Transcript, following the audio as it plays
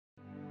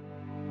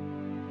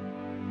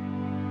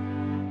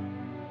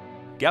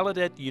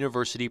Gallaudet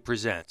University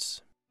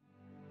presents.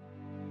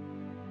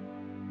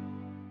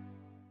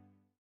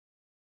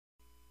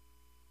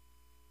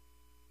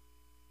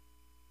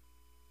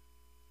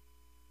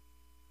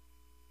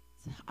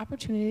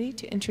 Opportunity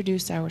to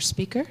introduce our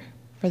speaker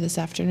for this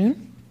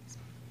afternoon,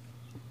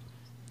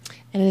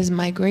 and it is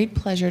my great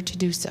pleasure to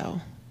do so.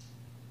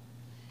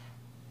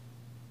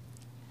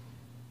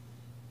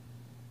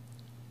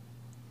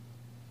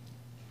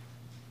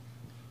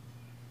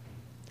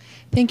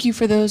 Thank you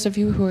for those of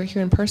you who are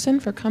here in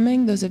person for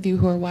coming, those of you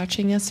who are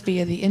watching us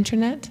via the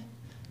internet.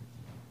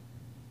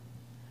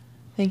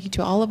 Thank you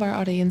to all of our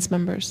audience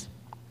members.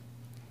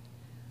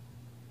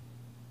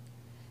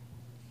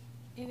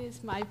 It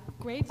is my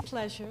great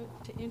pleasure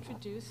to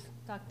introduce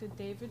Dr.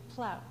 David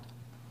Plaut.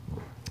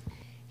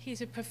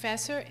 He's a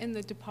professor in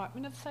the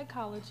Department of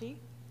Psychology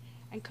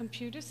and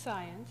Computer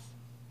Science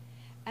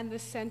and the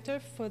Center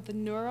for the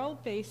Neural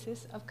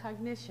Basis of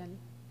Cognition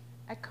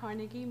at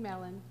Carnegie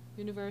Mellon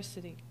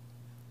University.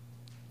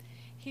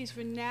 He's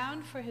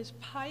renowned for his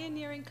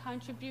pioneering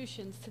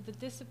contributions to the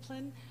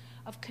discipline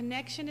of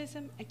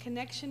connectionism and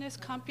connectionist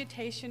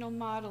computational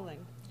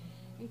modeling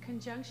in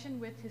conjunction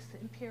with his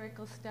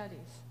empirical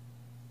studies.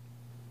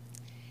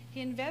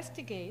 He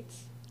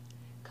investigates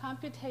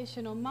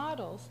computational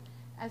models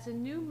as a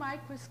new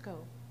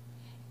microscope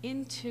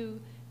into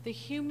the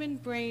human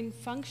brain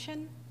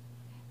function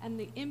and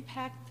the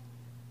impact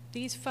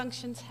these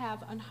functions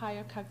have on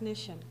higher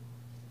cognition.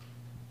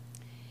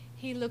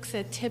 He looks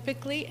at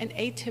typically and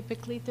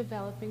atypically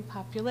developing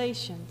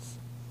populations.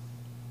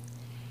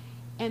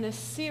 In a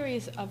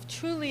series of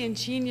truly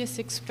ingenious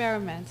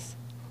experiments,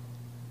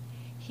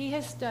 he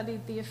has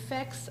studied the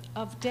effects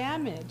of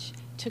damage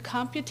to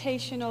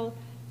computational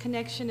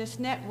connectionist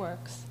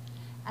networks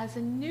as a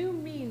new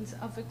means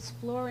of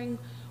exploring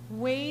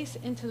ways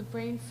into the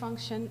brain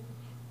function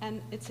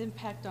and its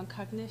impact on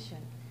cognition.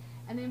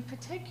 And in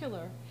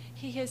particular,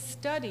 he has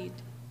studied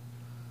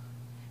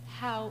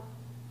how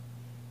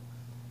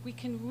we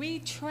can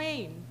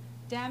retrain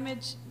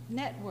damaged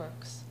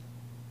networks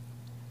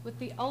with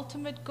the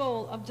ultimate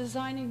goal of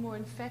designing more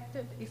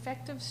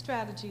effective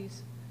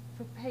strategies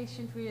for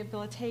patient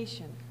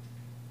rehabilitation.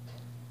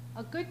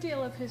 A good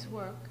deal of his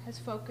work has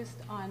focused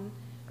on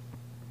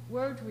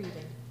word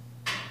reading.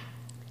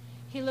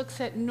 He looks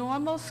at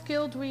normal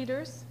skilled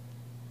readers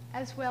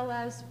as well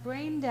as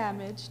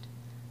brain-damaged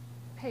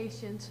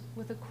patients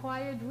with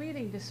acquired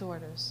reading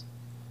disorders.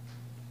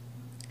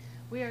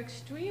 We are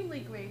extremely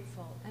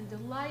grateful and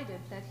delighted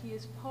that he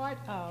is part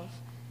of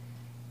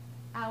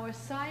our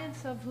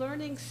Science of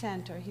Learning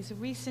Center. He's a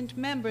recent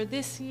member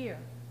this year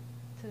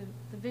to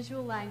the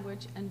Visual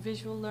Language and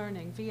Visual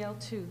Learning,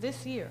 VL2,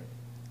 this year.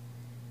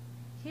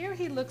 Here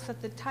he looks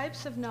at the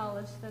types of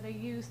knowledge that are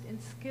used in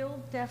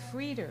skilled deaf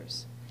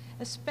readers,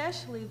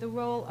 especially the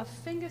role of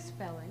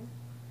fingerspelling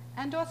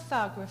and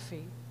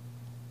orthography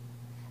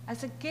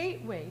as a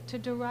gateway to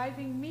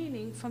deriving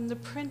meaning from the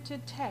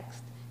printed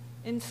text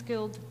in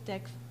skilled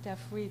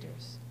deaf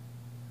readers.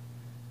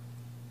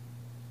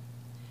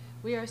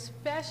 We are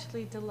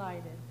especially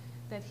delighted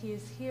that he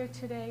is here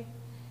today,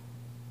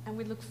 and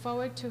we look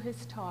forward to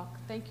his talk.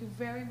 Thank you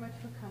very much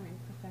for coming,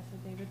 Professor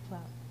David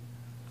Plaut.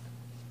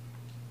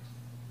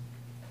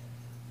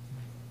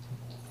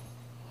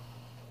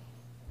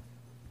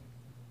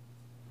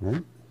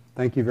 Right.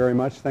 Thank you very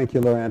much. Thank you,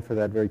 Lorraine, for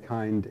that very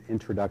kind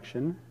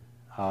introduction.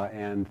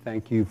 And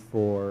thank you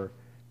for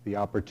the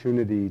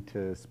opportunity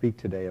to speak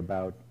today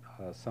about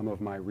some of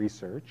my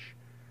research.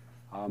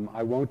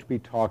 I won't be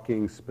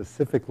talking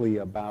specifically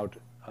about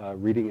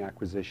reading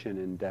acquisition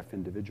in deaf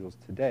individuals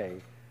today,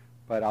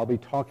 but I'll be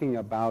talking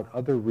about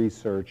other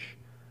research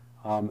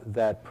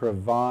that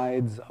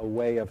provides a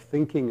way of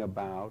thinking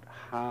about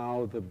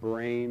how the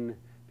brain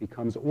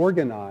becomes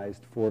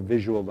organized for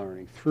visual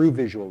learning, through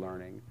visual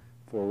learning,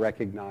 for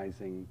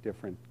recognizing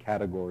different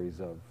categories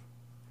of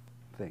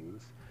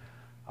things.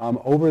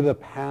 Over the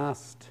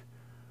past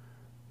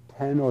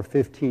 10 or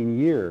 15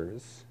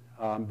 years,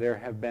 there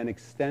have been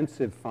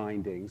extensive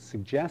findings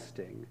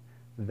suggesting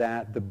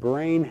that the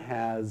brain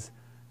has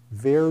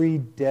very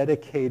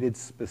dedicated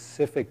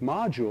specific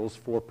modules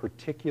for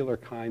particular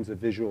kinds of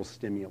visual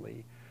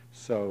stimuli.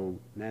 So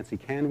Nancy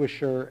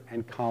Canwisher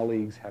and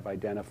colleagues have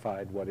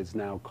identified what is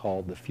now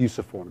called the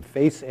fusiform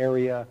face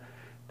area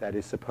that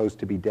is supposed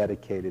to be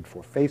dedicated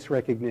for face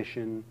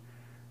recognition.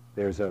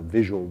 There's a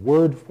visual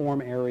word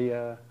form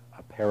area,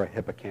 a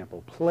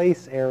parahippocampal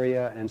place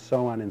area, and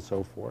so on and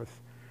so forth.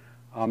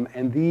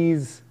 And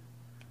this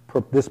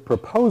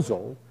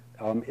proposal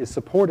is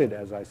supported,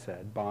 as I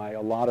said, by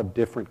a lot of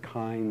different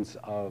kinds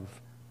of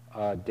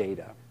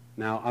data.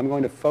 Now, I'm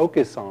going to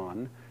focus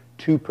on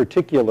two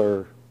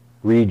particular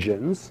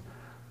regions,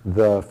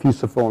 the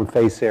fusiform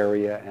face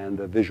area and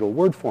the visual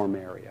word form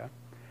area.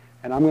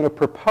 And I'm going to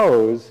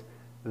propose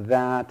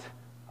that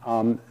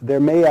there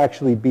may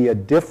actually be a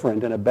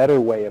different and a better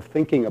way of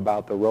thinking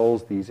about the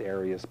roles these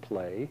areas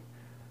play,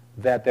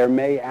 that there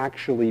may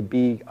actually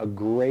be a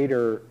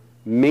greater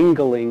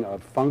mingling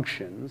of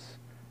functions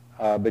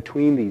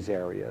between these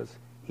areas,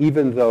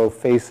 even though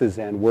faces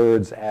and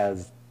words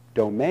as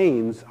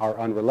domains are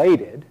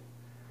unrelated,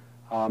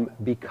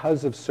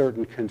 because of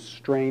certain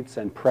constraints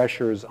and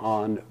pressures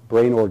on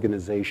brain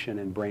organization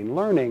and brain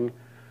learning,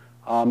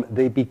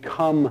 they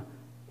become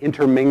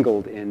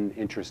intermingled in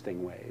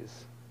interesting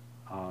ways.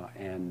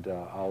 And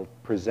I'll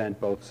present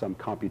both some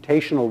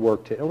computational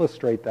work to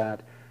illustrate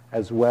that,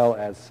 as well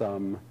as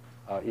some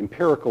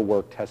empirical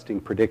work testing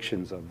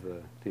predictions of the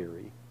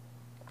theory.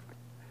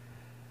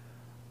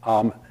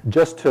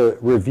 Just to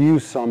review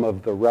some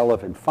of the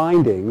relevant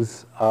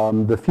findings,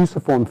 the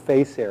fusiform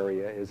face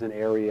area is an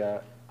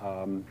area,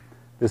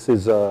 this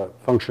is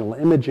functional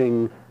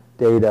imaging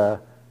data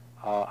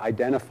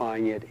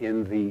identifying it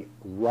in the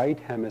right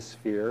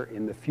hemisphere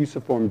in the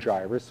fusiform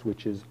gyrus,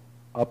 which is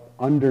up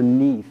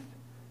underneath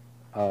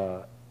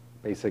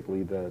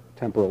basically the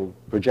temporal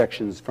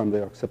projections from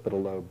the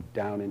occipital lobe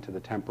down into the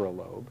temporal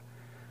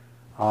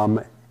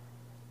lobe.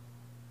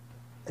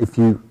 If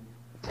you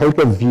take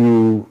a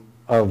view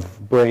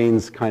of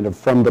brains kind of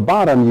from the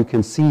bottom, you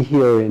can see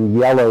here in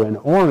yellow and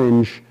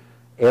orange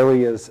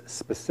areas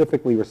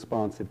specifically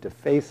responsive to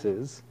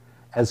faces,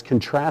 as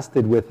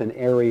contrasted with an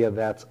area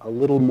that's a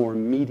little more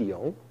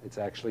medial. It's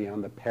actually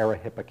on the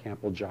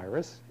parahippocampal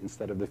gyrus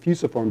instead of the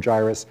fusiform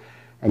gyrus,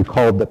 and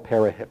called the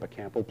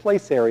parahippocampal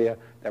place area,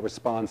 that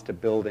responds to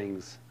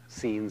buildings,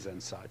 scenes,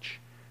 and such.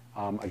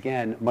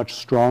 Again, much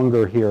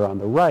stronger here on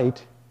the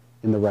right,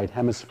 in the right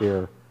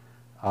hemisphere,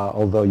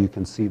 although you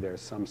can see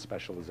there's some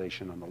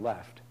specialization on the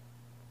left.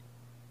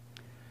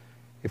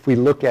 If we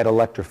look at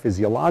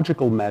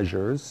electrophysiological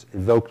measures,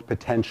 evoked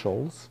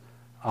potentials,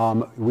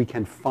 we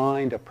can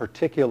find a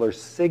particular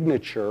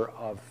signature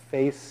of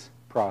face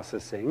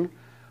processing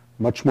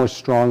much more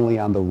strongly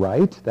on the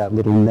right, that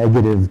little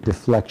negative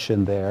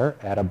deflection there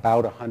at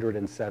about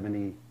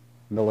 170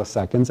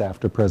 milliseconds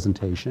after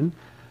presentation.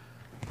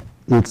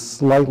 It's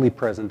slightly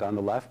present on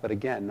the left, but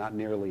again, not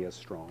nearly as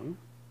strong.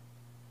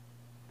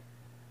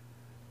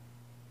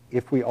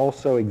 If we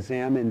also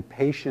examine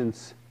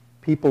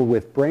people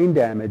with brain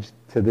damage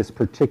to this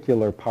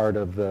particular part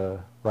of the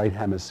right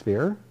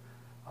hemisphere,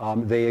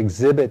 they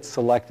exhibit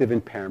selective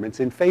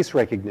impairments in face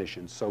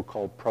recognition,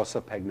 so-called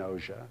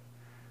prosopagnosia,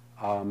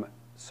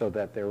 so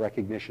that their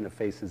recognition of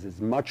faces is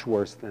much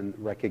worse than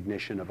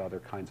recognition of other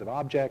kinds of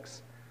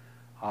objects.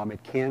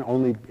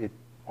 It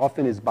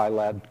often is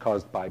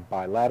caused by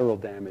bilateral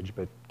damage,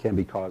 but can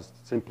be caused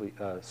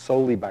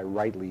solely by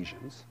right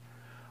lesions.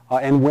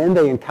 And when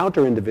they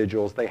encounter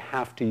individuals, they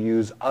have to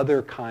use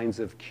other kinds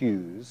of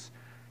cues,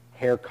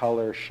 hair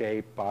color,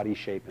 shape, body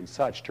shape, and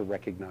such, to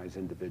recognize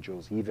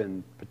individuals,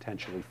 even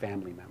potentially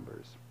family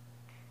members.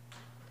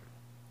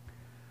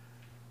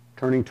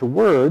 Turning to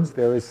words,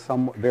 there is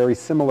some very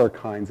similar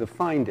kinds of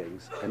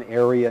findings. An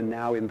area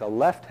now in the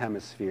left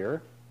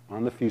hemisphere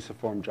on the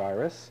fusiform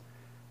gyrus,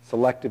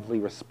 selectively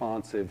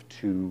responsive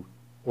to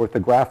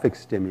orthographic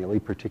stimuli,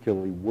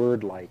 particularly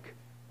word-like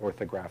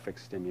orthographic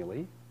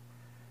stimuli.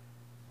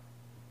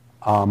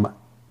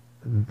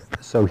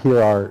 So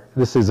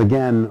this is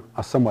again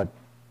a somewhat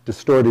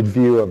distorted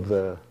view of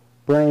the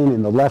brain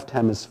in the left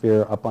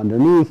hemisphere up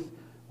underneath,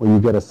 where you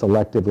get a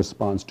selective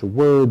response to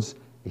words.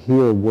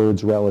 Here,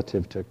 words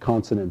relative to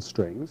consonant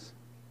strings.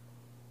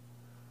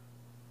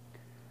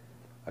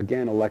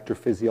 Again,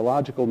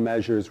 electrophysiological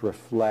measures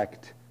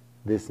reflect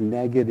this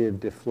negative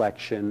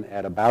deflection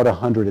at about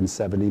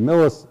 170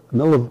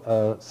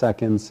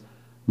 milliseconds,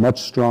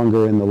 much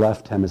stronger in the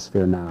left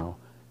hemisphere now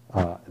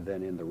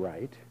than in the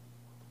right.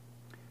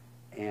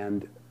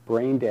 And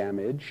brain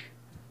damage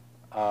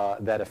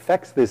that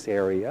affects this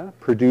area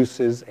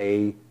produces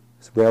a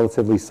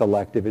relatively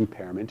selective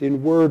impairment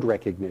in word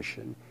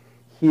recognition.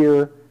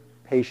 Here,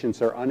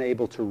 patients are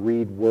unable to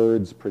read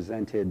words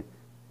presented,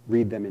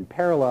 read them in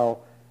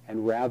parallel,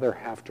 and rather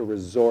have to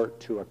resort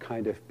to a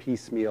kind of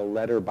piecemeal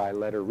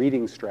letter-by-letter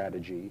reading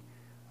strategy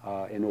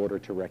in order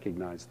to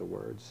recognize the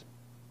words.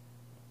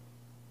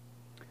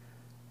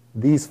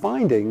 These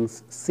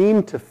findings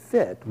seem to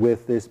fit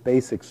with this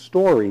basic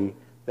story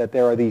that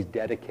there are these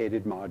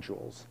dedicated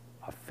modules,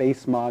 a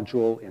face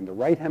module in the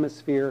right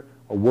hemisphere,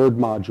 a word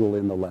module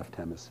in the left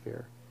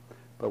hemisphere.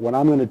 But what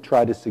I'm going to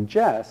try to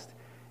suggest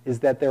is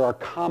that there are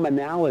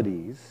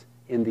commonalities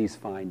in these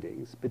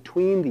findings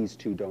between these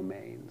two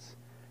domains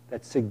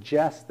that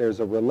suggest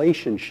there's a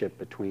relationship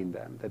between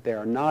them, that they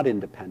are not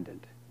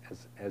independent,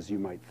 as you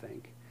might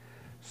think.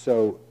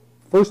 So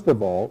first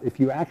of all, if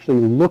you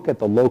actually look at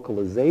the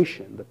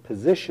localization, the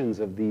positions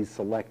of these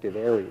selective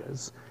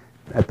areas,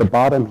 at the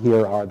bottom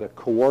here are the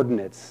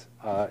coordinates,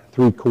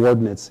 3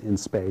 coordinates in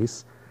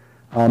space.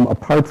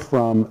 Apart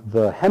from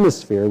the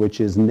hemisphere,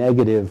 which is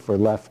negative for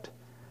left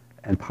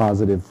and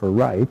positive for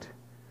right,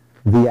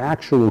 the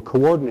actual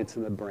coordinates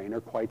in the brain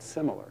are quite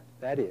similar.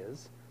 That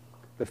is,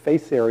 the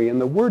face area and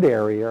the word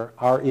area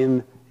are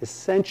in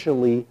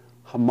essentially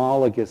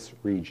homologous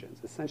regions,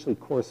 essentially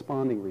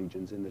corresponding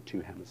regions in the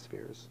two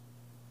hemispheres.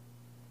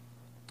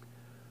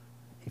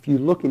 If you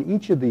look in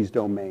each of these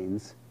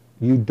domains,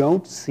 you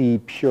don't see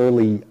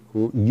purely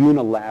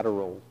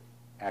unilateral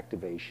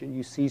activation.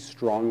 You see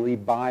strongly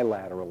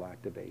bilateral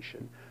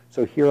activation.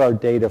 So here are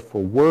data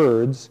for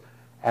words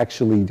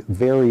actually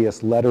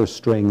various letter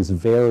strings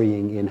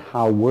varying in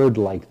how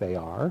word-like they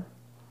are.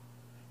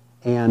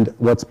 And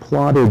what's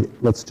plotted,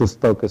 let's just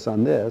focus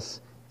on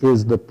this,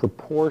 is the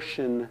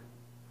proportion,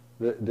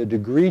 the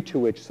degree to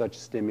which such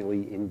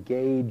stimuli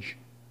engage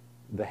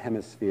the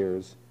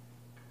hemispheres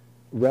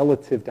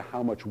relative to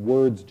how much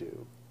words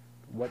do.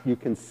 What you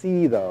can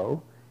see,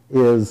 though,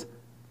 is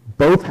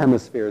both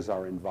hemispheres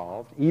are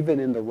involved, even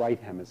in the right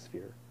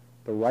hemisphere.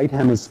 The right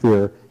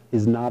hemisphere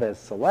is not as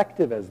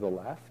selective as the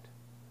left,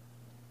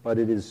 but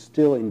it is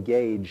still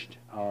engaged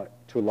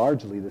to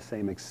largely the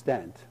same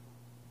extent,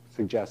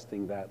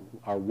 suggesting that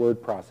our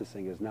word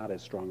processing is not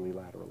as strongly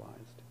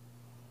lateralized.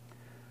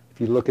 If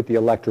you look at the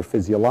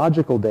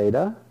electrophysiological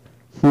data,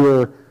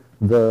 here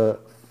the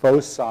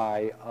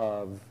foci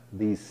of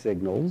these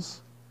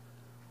signals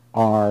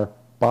are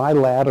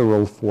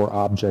bilateral for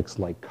objects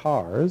like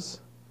cars.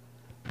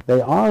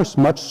 They are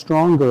much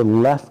stronger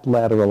left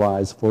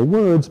lateralized for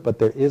words, but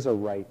there is a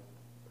right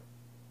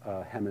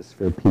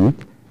hemisphere peak.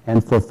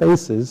 And for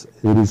faces,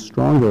 it is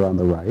stronger on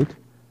the right.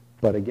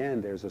 But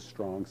again, there's a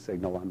strong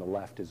signal on the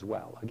left as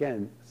well.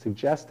 Again,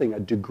 suggesting a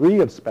degree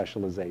of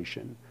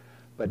specialization,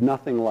 but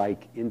nothing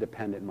like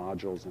independent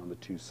modules on the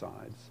two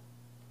sides.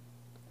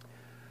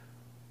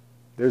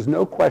 There's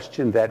no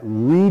question that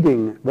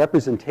reading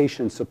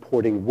representation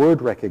supporting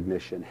word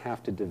recognition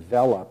have to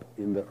develop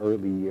in the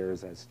early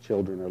years as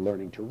children are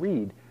learning to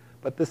read,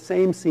 but the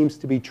same seems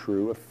to be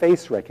true of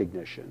face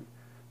recognition.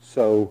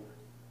 So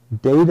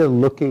data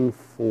looking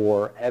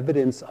for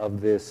evidence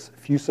of this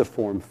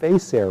fusiform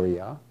face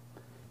area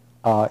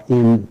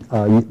in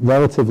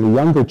relatively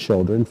younger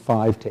children,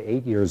 5 to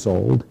 8 years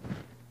old,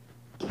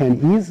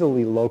 can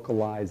easily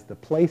localize the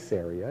place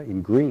area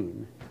in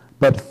green,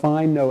 but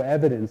find no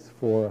evidence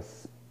for a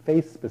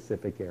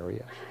face-specific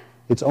area.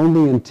 It's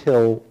only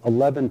until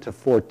 11 to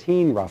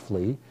 14,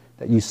 roughly,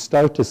 that you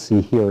start to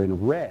see here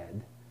in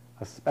red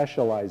a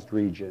specialized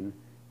region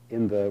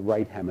in the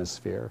right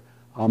hemisphere.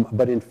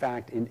 But in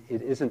fact,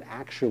 it isn't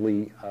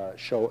actually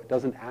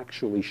doesn't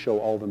actually show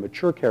all the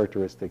mature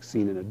characteristics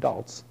seen in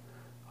adults,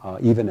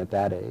 even at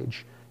that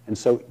age. And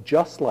so,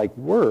 just like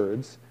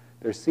words,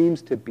 there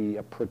seems to be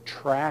a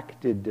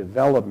protracted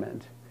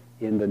development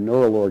in the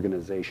neural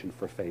organization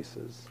for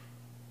faces.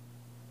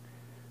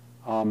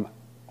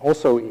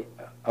 Also,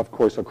 of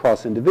course,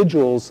 across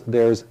individuals,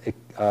 there's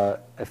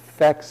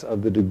effects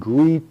of the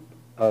degree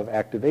of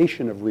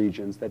activation of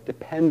regions that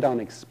depend on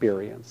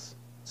experience.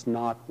 It's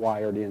not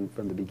wired in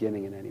from the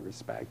beginning in any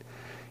respect.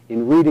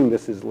 In reading,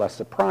 this is less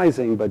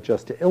surprising, but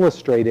just to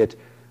illustrate it,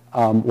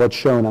 what's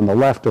shown on the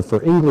left are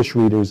for English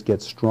readers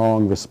get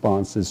strong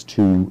responses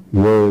to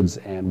words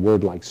and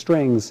word-like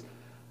strings.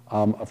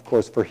 Of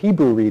course, for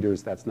Hebrew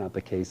readers, that's not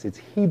the case. It's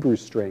Hebrew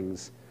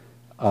strings,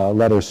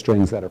 letter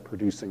strings that are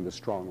producing the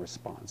strong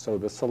response. So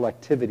the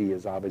selectivity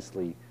is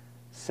obviously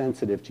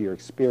sensitive to your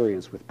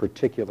experience with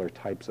particular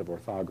types of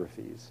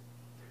orthographies.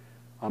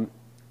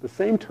 The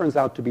same turns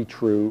out to be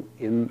true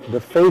in the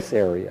face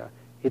area.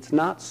 It's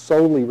not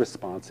solely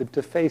responsive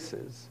to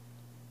faces.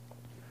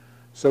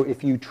 So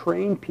if you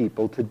train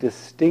people to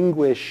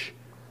distinguish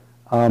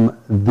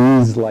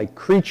these like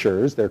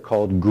creatures, they're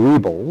called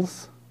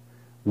greebles,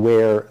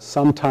 where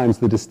sometimes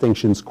the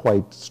distinction's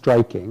quite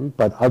striking,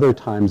 but other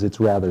times it's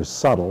rather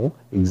subtle,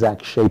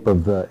 exact shape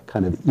of the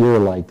kind of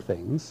ear-like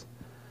things.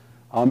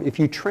 If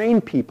you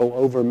train people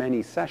over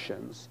many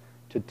sessions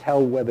to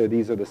tell whether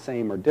these are the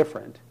same or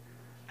different,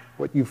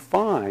 what you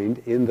find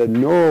in the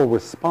neural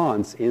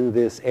response in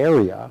this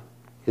area,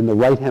 in the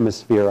right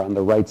hemisphere on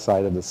the right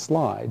side of the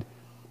slide,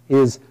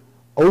 is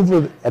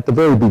at the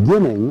very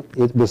beginning,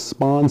 it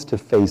responds to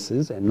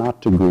faces and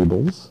not to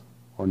greebles,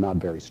 or not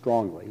very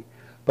strongly.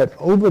 But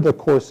over the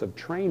course of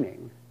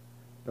training,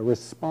 the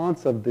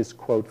response of this,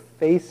 quote,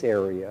 face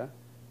area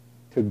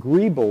to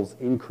greebles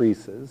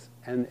increases,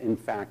 and in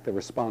fact, the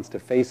response to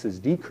faces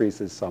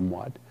decreases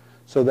somewhat,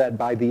 so that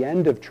by the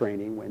end of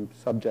training, when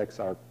subjects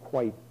are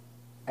quite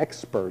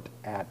expert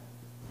at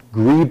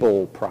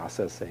greeble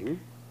processing,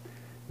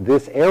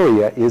 this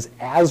area is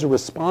as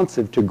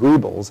responsive to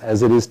greebles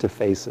as it is to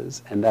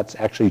faces, and that's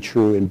actually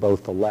true in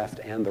both the left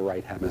and the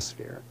right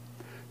hemisphere.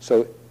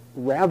 So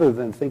rather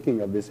than thinking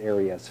of this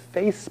area as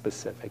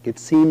face-specific, it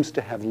seems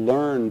to have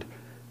learned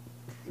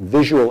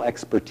visual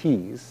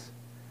expertise.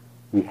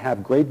 We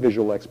have great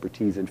visual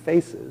expertise in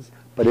faces,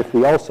 but if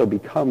we also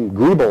become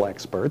greeble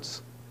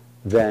experts,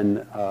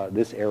 then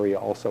this area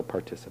also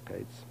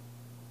participates.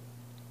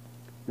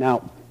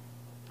 Now,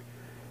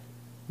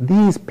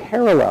 these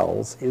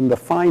parallels in the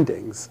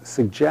findings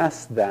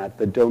suggest that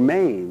the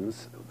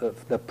domains,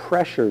 the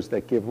pressures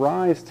that give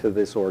rise to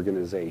this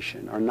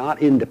organization are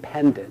not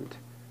independent.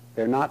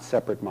 They're not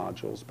separate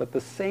modules, but the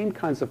same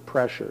kinds of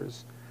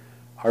pressures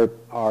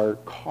are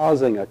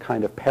causing a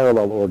kind of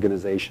parallel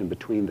organization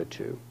between the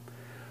two.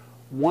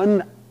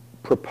 One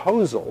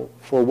proposal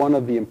for one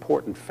of the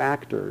important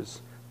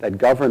factors that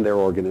govern their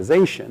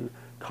organization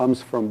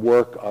comes from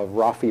work of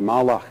Rafi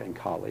Malach and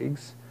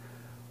colleagues,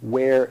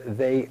 where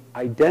they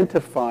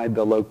identified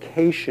the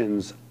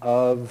locations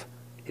of,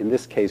 in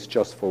this case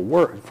just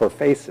for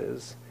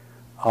faces,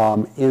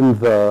 in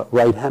the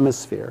right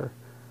hemisphere.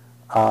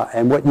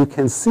 And what you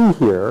can see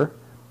here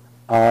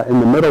in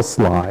the middle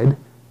slide,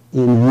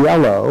 in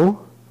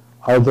yellow,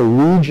 are the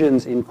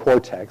regions in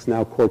cortex,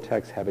 now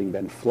cortex having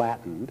been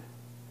flattened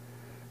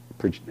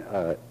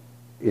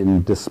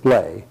in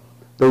display,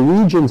 the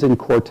regions in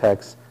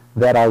cortex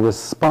that are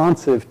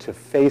responsive to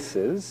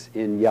faces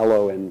in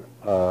yellow and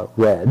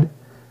red,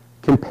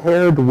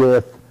 compared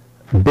with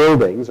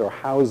buildings or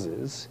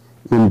houses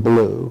in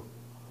blue.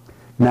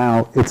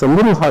 Now, it's a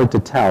little hard to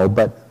tell,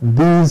 but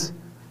these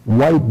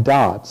white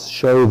dots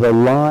show the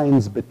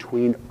lines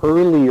between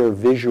earlier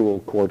visual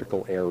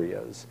cortical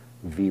areas,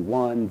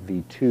 V1,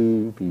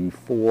 V2,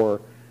 V4,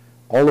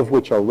 all of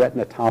which are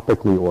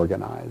retinotopically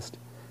organized.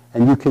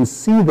 And you can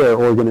see their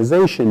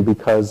organization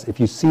because if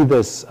you see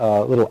this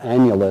little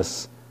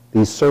annulus,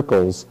 these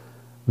circles,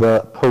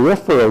 the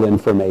peripheral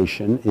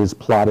information is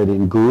plotted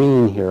in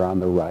green here on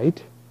the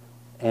right,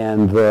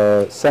 and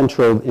the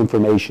central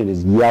information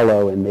is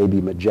yellow and maybe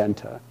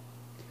magenta.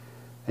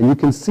 And you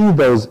can see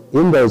those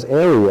in those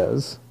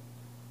areas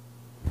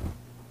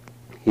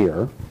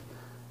here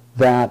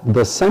that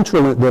the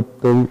central,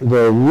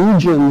 the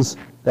regions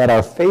that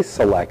are face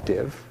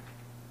selective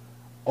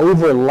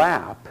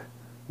overlap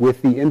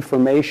with the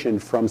information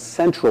from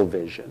central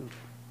vision,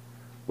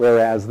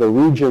 whereas the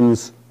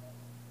regions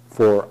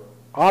for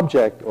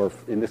object, or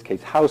in this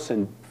case house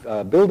and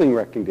building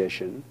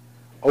recognition,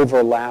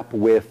 overlap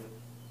with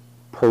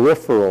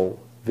peripheral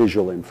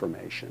visual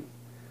information.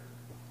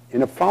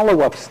 In a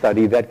follow-up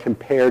study that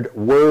compared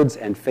words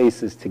and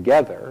faces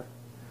together,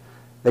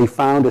 they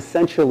found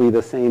essentially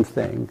the same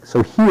thing.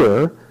 So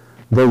here,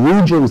 the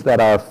regions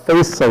that are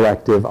face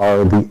selective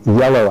are the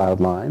yellow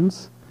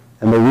outlines,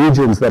 and the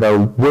regions that are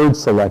word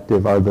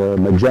selective are the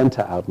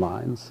magenta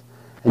outlines.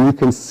 And you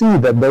can see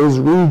that those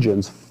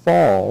regions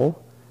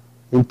fall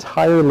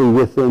entirely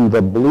within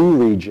the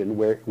blue region,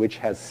 which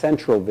has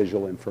central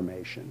visual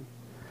information,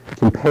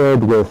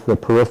 compared with the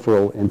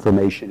peripheral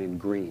information in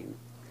green.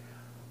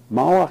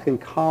 Malach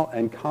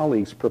and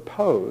colleagues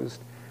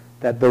proposed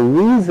that the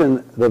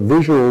reason the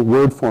visual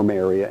word form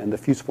area and the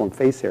fusiform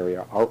face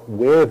area are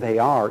where they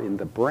are in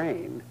the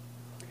brain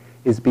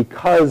is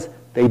because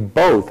they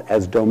both,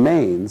 as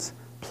domains,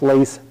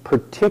 place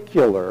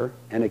particular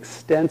and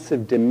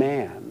extensive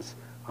demands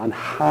on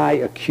high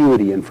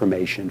acuity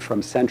information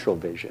from central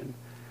vision.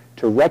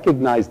 To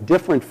recognize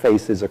different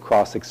faces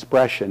across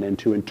expression and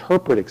to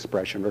interpret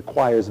expression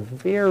requires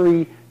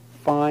very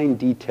fine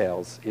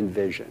details in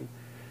vision.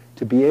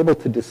 To be able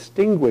to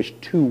distinguish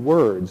two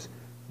words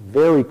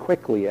very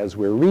quickly as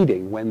we're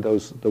reading, when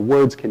the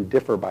words can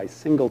differ by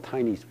single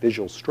tiny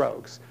visual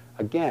strokes,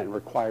 again,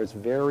 requires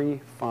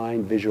very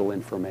fine visual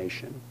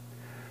information.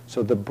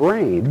 So the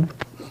brain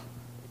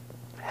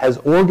has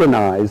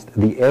organized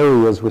the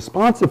areas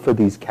responsive for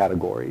these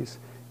categories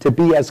to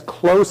be as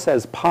close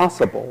as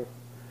possible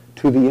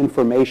to the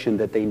information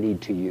that they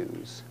need to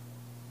use.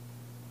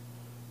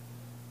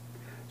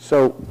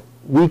 So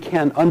we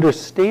can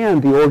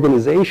understand the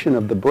organization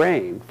of the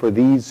brain for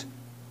these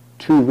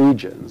two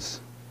regions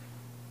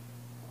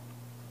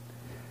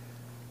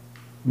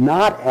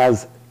not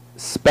as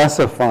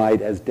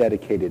specified as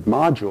dedicated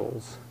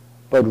modules,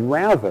 but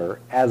rather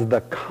as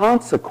the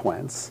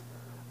consequence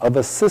of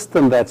a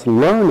system that's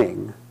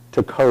learning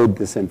to code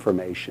this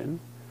information,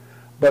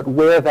 but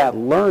where that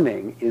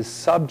learning is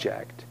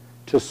subject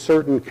to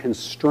certain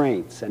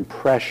constraints and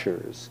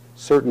pressures,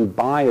 certain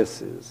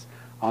biases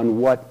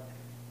on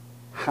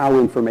how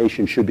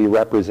information should be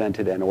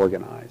represented and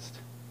organized.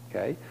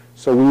 Okay?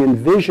 So we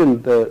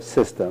envision the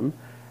system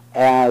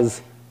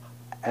as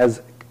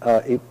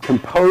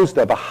composed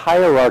of a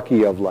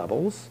hierarchy of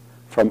levels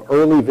from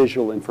early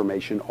visual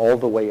information all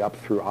the way up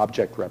through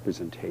object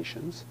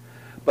representations.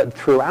 But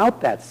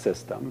throughout that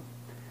system,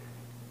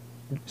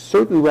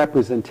 certain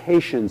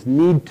representations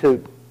need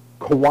to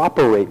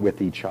cooperate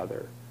with each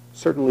other.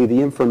 Certainly the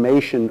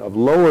information of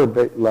lower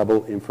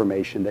level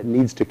information that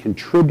needs to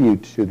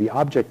contribute to the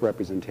object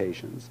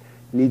representations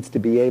needs to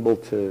be able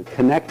to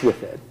connect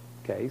with it.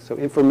 Okay? So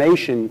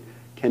information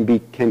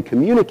can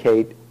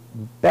communicate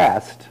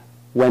best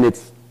when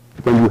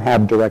you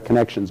have direct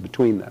connections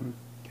between them.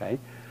 Okay?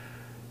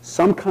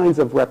 Some kinds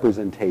of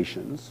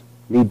representations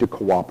need to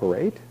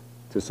cooperate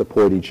to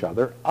support each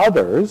other.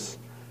 Others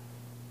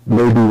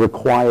may be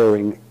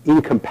requiring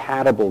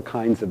incompatible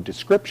kinds of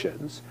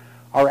descriptions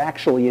are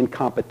actually in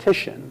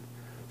competition.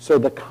 So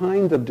the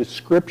kind of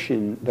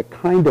description, the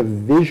kind of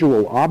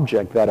visual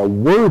object that a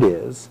word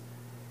is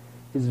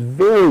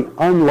very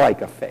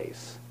unlike a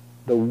face.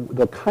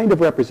 The kind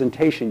of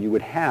representation you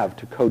would have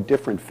to code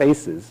different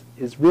faces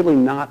is really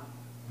not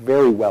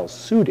very well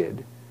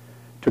suited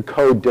to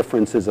code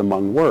differences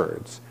among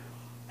words.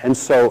 And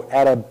so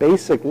at a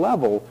basic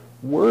level,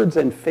 words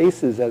and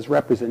faces as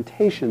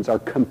representations are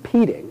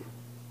competing.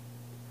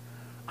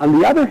 On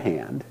the other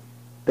hand,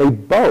 they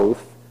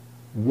both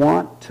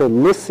want to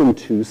listen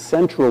to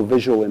central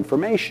visual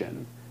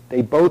information.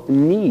 They both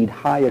need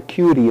high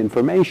acuity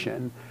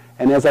information.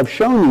 And as I've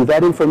shown you,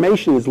 that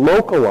information is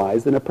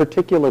localized in a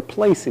particular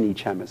place in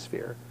each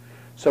hemisphere.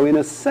 So in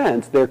a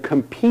sense, they're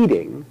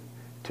competing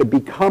to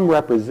become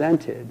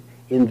represented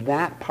in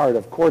that part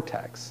of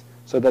cortex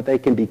so that they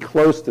can be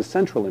close to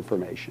central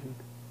information.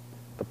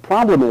 The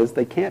problem is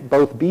they can't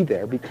both be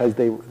there because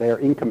they are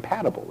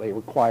incompatible. They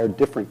require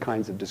different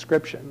kinds of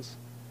descriptions.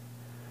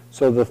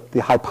 So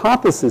the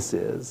hypothesis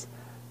is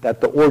that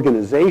the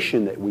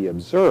organization that we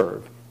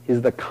observe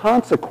is the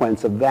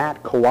consequence of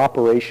that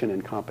cooperation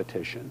and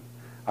competition,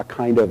 a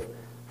kind of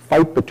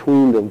fight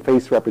between the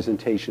face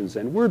representations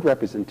and word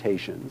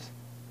representations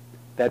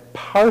that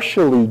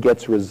partially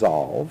gets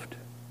resolved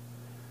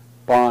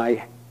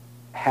by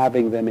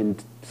having them in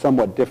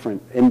somewhat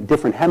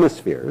different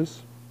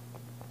hemispheres.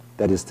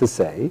 That is to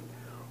say,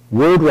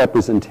 word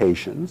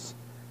representations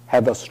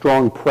have a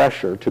strong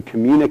pressure to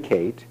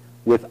communicate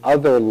with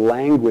other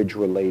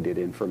language-related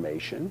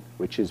information,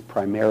 which is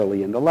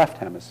primarily in the left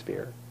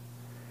hemisphere.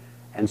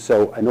 And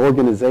so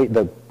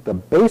the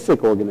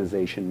basic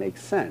organization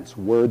makes sense.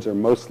 Words are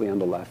mostly on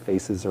the left,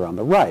 faces are on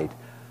the right.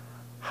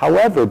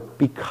 However,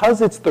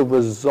 because it's the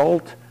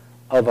result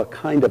of a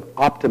kind of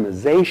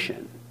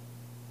optimization,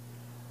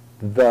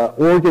 the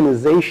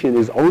organization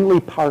is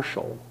only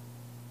partial.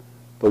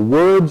 The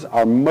words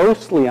are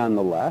mostly on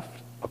the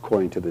left,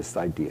 according to this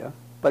idea,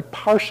 but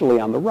partially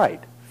on the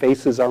right.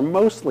 Faces are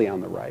mostly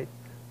on the right,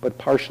 but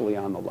partially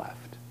on the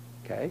left.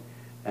 Okay?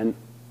 And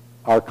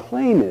our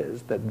claim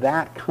is that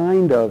that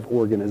kind of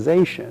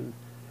organization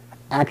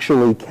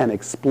actually can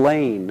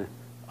explain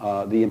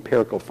the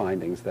empirical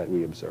findings that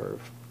we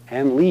observe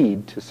and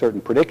lead to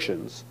certain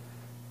predictions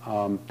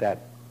that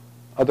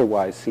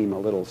otherwise seem a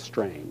little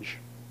strange.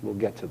 We'll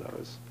get to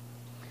those.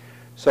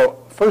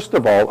 So first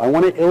of all, I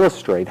want to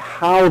illustrate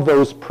how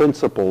those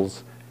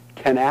principles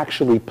can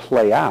actually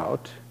play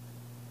out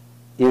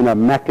in a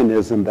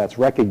mechanism that's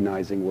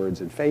recognizing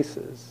words and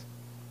faces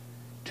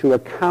to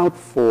account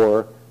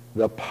for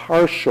the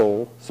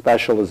partial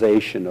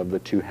specialization of the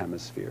two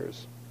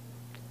hemispheres.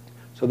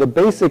 So the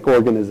basic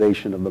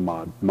organization of the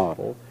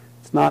model,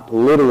 it's not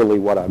literally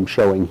what I'm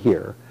showing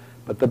here,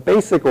 but the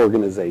basic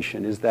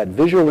organization is that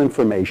visual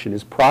information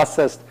is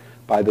processed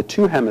by the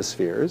two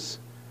hemispheres,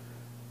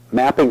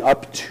 mapping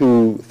up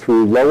to,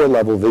 through lower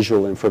level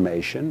visual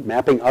information,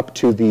 mapping up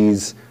to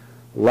these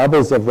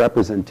levels of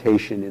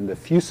representation in the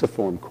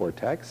fusiform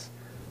cortex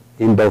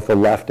in both the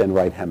left and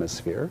right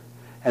hemisphere,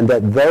 and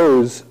that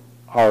those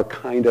are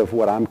kind of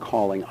what I'm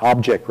calling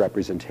object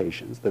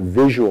representations, the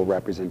visual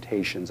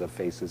representations of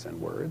faces and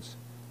words.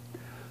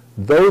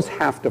 Those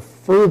have to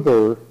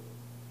further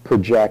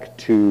project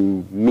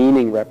to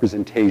meaning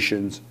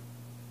representations,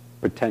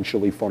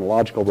 potentially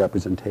phonological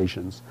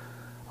representations.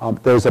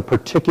 There's a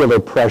particular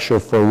pressure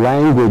for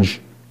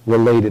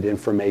language-related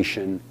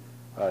information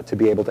to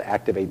be able to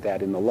activate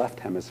that in the left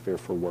hemisphere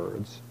for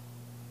words.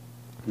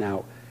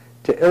 Now,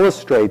 to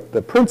illustrate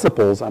the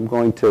principles, I'm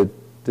going to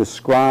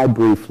describe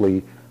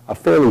briefly a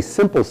fairly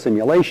simple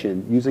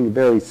simulation using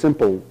very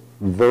simple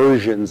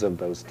versions of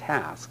those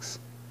tasks,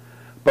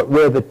 but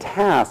where the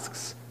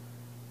tasks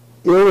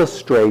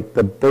illustrate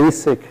the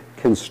basic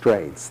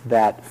constraints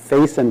that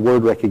face and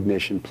word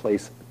recognition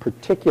place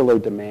particular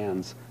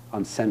demands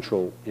on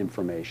central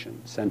information,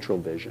 central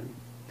vision.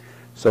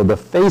 So the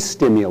face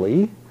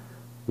stimuli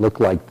look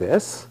like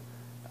this.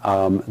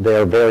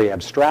 They're very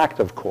abstract,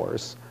 of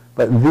course,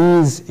 but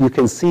these, you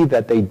can see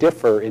that they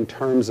differ in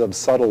terms of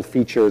subtle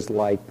features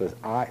like the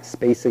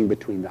spacing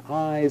between the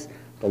eyes,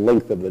 the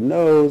length of the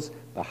nose,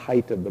 the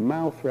height of the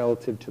mouth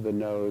relative to the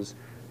nose.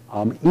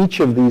 Each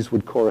of these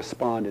would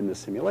correspond in the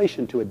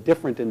simulation to a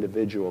different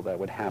individual that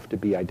would have to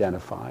be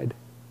identified.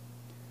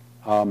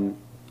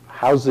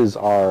 Houses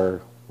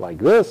are like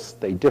this.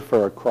 They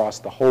differ across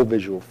the whole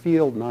visual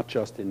field, not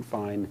just in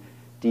fine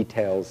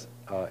details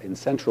in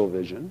central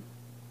vision.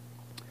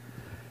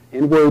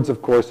 And words,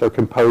 of course, are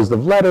composed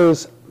of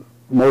letters,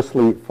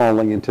 mostly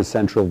falling into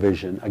central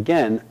vision.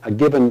 Again, a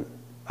given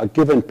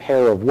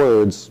pair of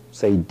words,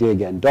 say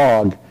dig and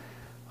dog,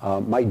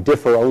 might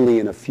differ only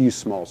in a few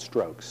small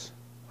strokes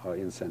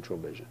in central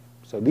vision.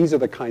 So these are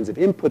the kinds of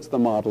inputs the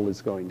model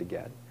is going to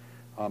get,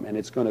 and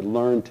it's going to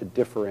learn to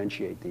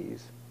differentiate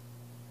these.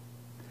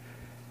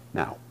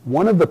 Now,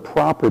 one of the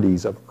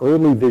properties of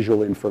early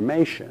visual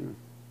information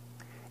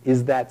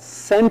is that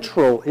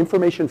central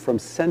information from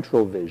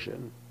central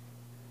vision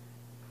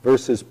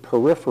versus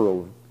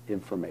peripheral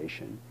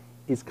information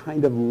is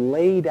kind of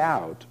laid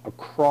out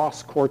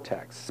across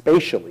cortex,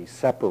 spatially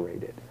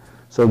separated.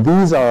 So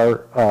these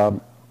are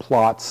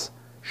plots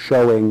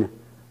showing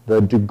the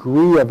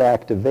degree of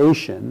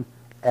activation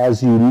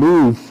as you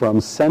move from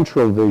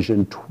central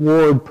vision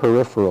toward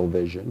peripheral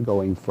vision,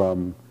 going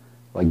from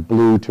like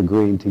blue to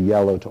green to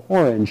yellow to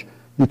orange.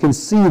 You can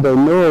see the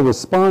neural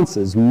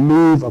responses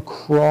move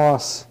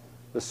across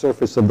the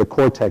surface of the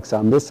cortex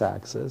on this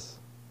axis.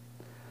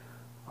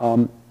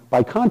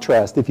 By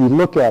contrast, if you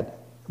look at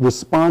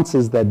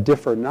responses that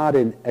differ not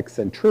in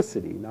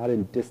eccentricity, not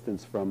in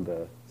distance from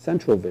the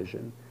central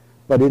vision,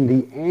 but in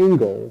the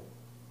angle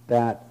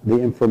that the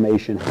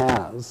information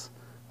has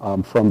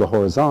from the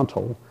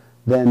horizontal,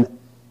 then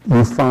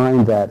you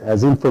find that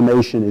as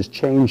information is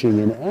changing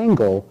in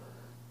angle,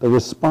 the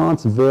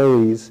response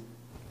varies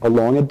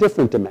along a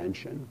different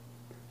dimension.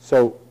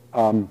 So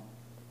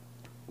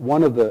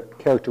one of the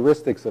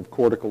characteristics of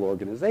cortical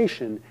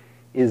organization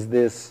is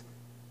this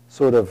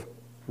sort of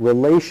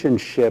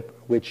relationship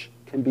which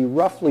can be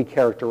roughly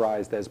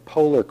characterized as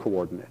polar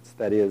coordinates.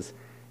 That is,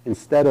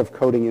 instead of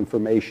coding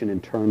information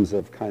in terms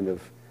of kind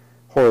of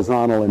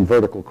horizontal and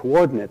vertical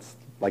coordinates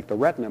like the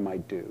retina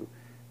might do,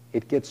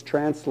 it gets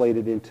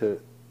translated into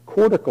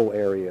cortical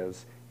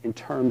areas in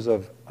terms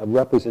of a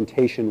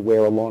representation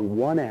where along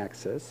one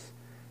axis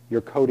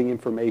you're coding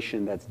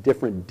information that's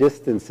different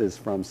distances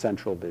from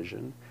central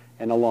vision,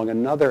 and along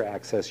another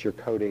axis you're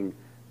coding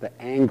the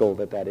angle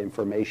that that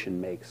information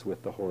makes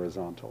with the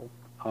horizontal.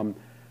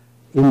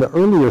 In the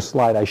earlier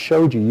slide I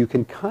showed you, you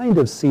can kind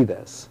of see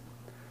this.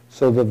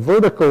 So the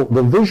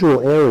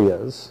visual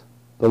areas,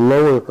 the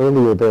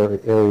earlier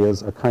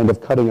areas are kind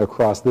of cutting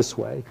across this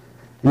way.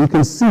 And you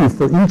can see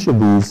for each of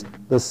these,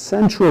 the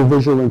central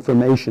visual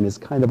information is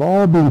kind of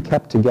all being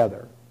kept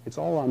together. It's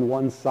all on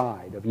one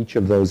side of each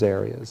of those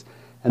areas.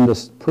 And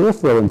the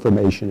peripheral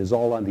information is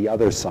all on the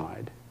other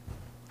side.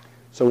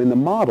 So in the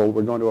model,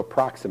 we're going to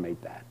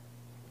approximate that.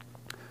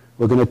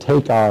 We're going to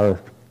take our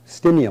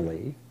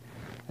stimuli,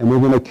 and we're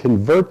going to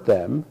convert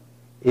them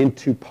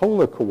into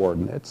polar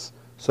coordinates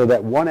so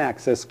that one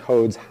axis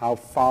codes how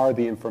far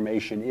the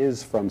information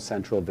is from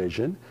central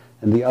vision,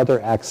 and the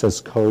other axis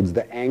codes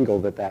the angle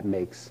that that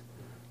makes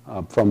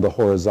from the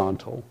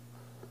horizontal.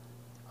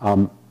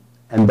 And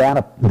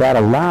that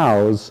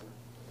allows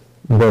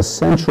the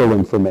central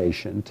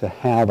information to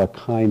have a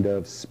kind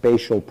of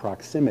spatial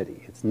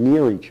proximity. It's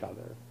near each other.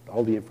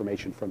 All the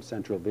information from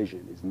central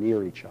vision is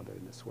near each other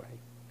in this way.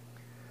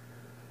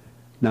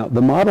 Now,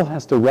 the model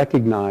has to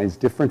recognize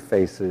different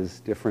faces,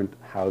 different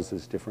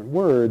houses, different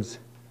words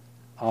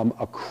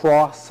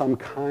across some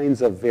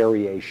kinds of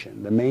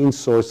variation. The main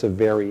source of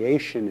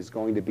variation is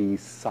going to be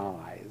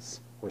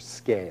size or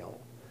scale.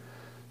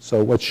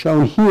 So what's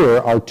shown here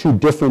are two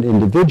different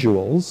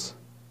individuals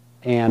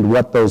and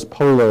what those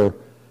polar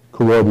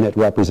coordinate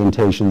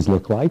representations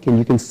look like. And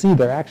you can see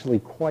they're actually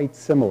quite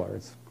similar.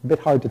 It's a bit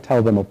hard to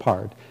tell them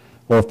apart.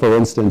 Or for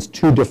instance,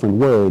 two different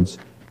words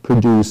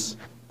produce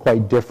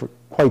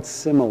quite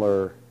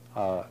similar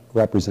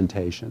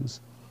representations.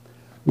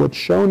 What's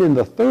shown in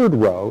the third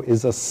row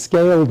is a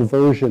scaled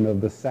version of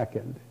the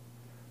second.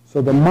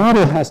 So the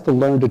model has to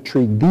learn to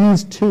treat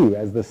these two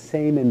as the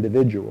same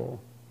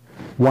individual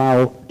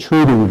while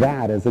treating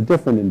that as a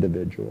different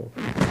individual,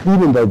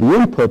 even though the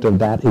input of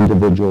that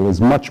individual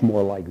is much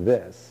more like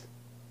this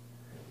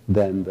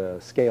than the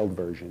scaled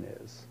version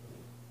is.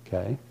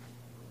 Okay?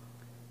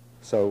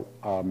 So,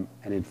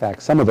 and in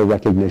fact, some of the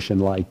recognition,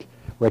 like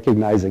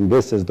recognizing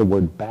this as the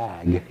word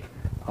bag,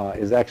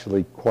 is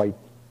actually quite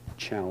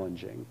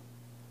challenging.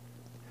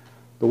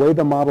 The way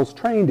the model's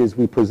trained is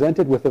we present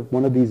it with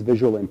one of these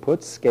visual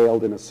inputs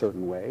scaled in a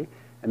certain way,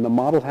 and the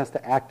model has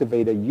to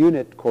activate a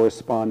unit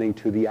corresponding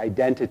to the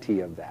identity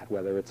of that,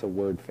 whether it's a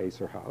word,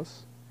 face, or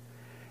house.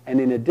 And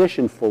in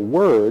addition, for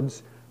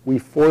words, we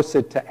force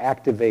it to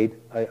activate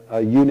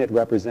a unit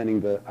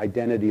representing the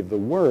identity of the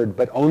word,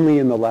 but only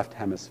in the left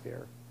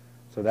hemisphere.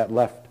 So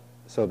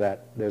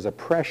that there's a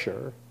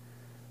pressure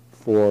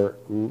for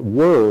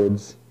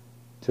words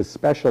to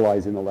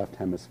specialize in the left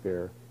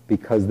hemisphere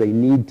because they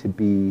need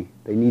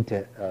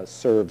to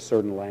serve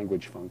certain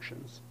language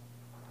functions.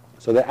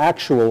 So the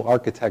actual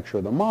architecture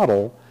of the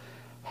model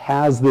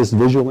has this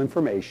visual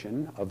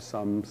information of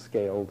some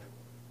scaled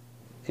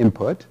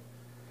input.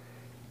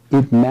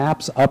 It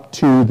maps up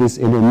to this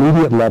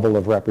intermediate level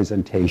of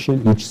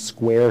representation. Each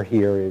square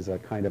here is a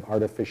kind of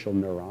artificial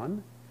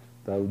neuron.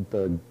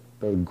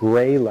 The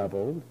gray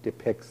level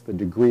depicts the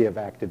degree of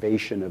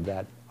activation of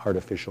that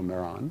artificial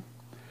neuron.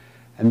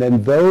 And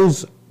then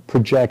those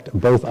project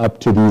both up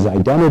to these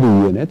identity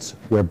units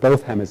where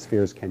both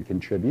hemispheres can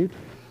contribute,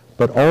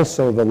 but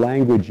also the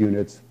language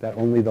units that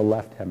only the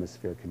left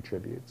hemisphere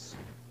contributes.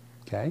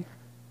 Okay?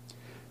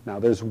 Now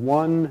there's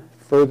one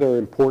further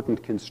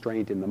important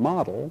constraint in the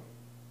model,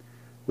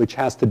 which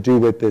has to do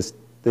with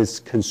this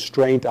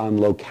constraint on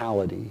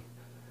locality,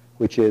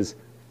 which is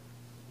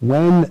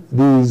when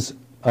these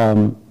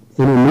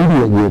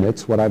intermediate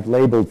units, what I've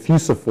labeled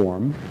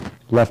fusiform,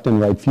 left and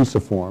right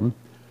fusiform,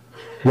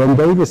 when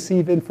they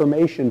receive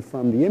information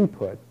from the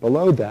input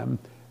below them,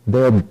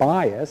 they're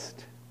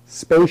biased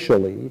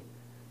spatially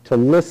to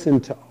listen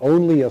to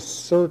only a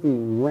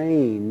certain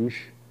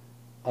range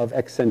of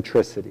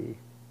eccentricity.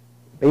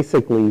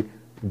 Basically,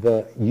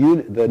 the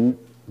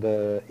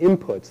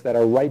inputs that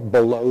are right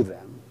below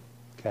them.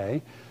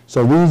 Okay?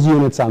 So these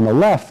units on the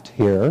left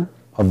here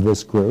of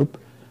this group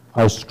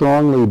are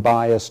strongly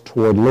biased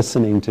toward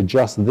listening to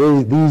just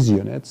these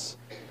units,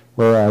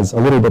 whereas a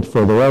little bit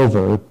further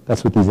over,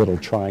 that's what these little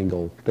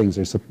triangle things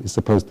are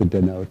supposed to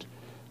denote.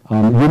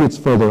 Units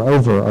further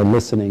over are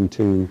listening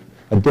to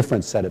a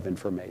different set of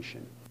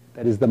information.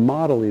 That is, the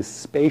model is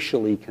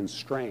spatially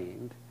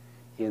constrained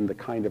in the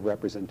kind of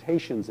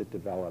representations it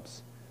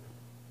develops,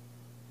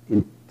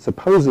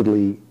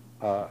 supposedly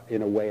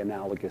in a way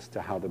analogous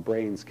to how the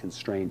brain's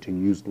constrained to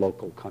use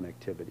local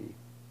connectivity.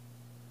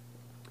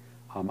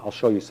 I'll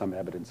show you some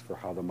evidence for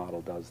how the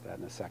model does that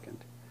in a second.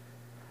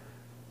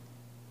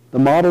 The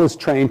model is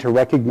trained to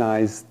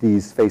recognize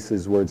these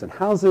faces, words, and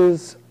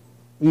houses.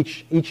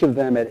 Each of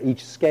them at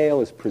each scale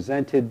is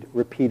presented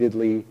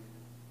repeatedly.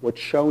 What's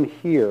shown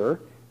here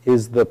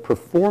is the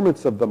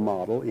performance of the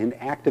model in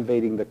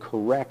activating the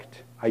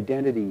correct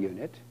identity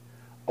unit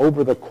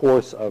over the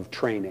course of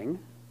training.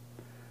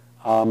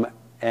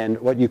 And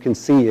what you can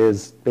see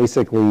is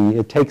basically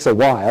it takes a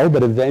while,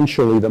 but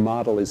eventually the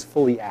model is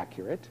fully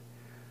accurate.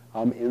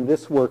 In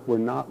this work, we're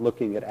not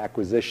looking at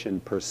acquisition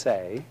per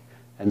se,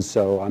 and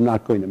so I'm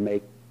not going to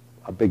make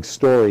a big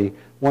story.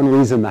 One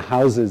reason the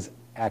houses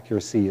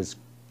accuracy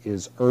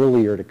is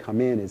earlier to come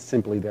in is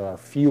simply there are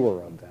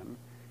fewer of them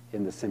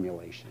in the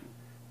simulation.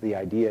 The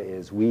idea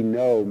is we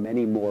know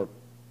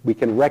we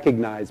can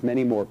recognize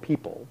many more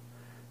people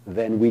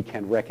than we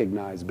can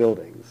recognize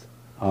buildings.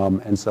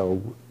 And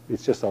so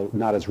it's just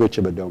not as rich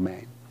of a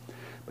domain.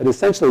 But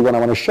essentially what I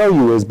want to show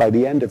you is by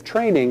the end of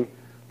training,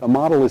 the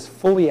model is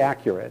fully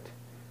accurate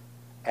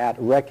at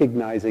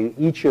recognizing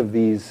each of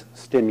these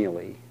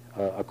stimuli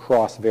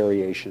across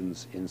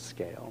variations in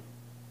scale.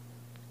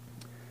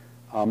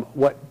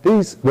 What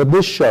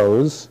this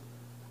shows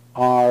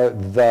are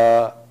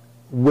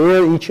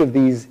where each of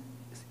these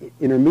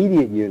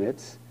intermediate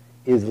units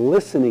is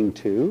listening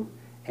to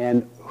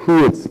and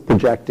who it's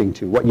projecting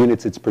to, what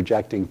units it's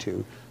projecting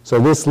to. So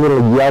this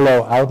little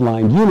yellow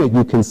outlined unit,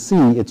 you can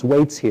see its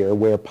weights here,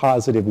 where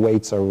positive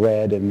weights are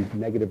red and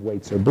negative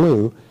weights are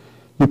blue.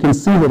 You can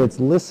see that it's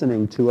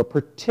listening to a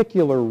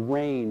particular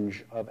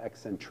range of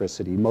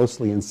eccentricity,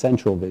 mostly in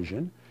central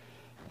vision.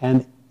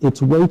 And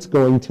its weights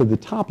going to the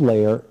top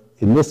layer,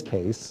 in this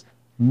case,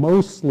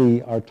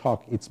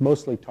 it's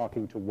mostly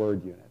talking to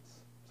word units.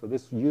 So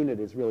this unit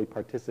is really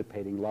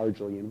participating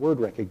largely in word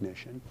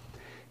recognition.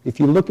 If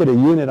you look at a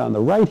unit on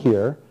the right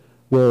here,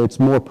 where it's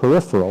more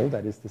peripheral,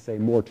 that is to say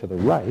more to the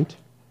right,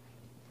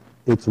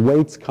 its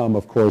weights come,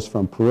 of course,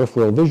 from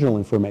peripheral visual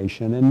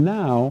information. And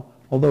now,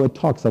 although it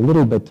talks a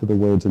little bit to the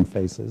words and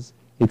faces,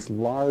 it's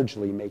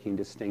largely making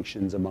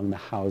distinctions among the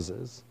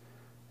houses.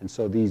 And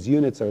so these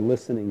units are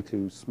listening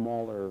to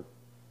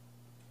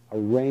a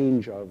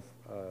range of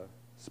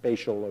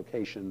spatial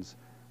locations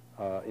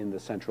in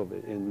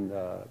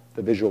the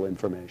visual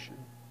information.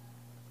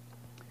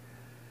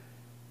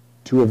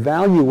 To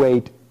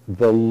evaluate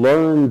the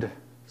learned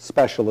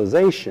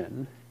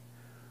specialization,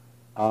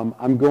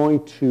 I'm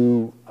going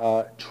to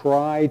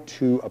try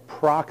to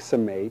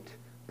approximate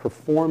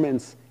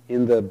performance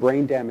in the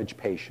brain damaged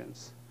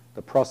patients,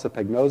 the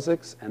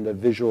prosopagnosics and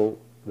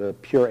the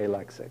pure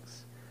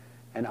alexics.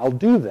 And I'll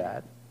do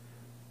that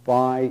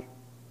by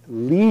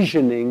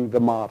lesioning the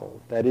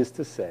model, that is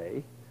to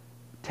say,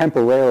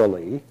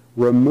 temporarily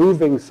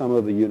removing some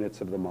of the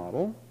units of the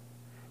model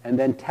and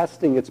then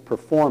testing its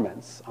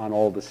performance on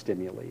all the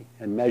stimuli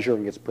and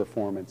measuring its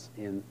performance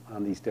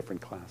on these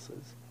different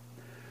classes.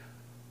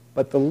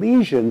 But the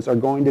lesions are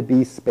going to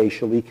be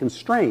spatially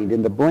constrained.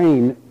 In the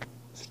brain,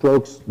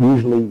 strokes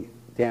usually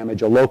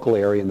damage a local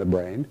area in the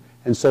brain.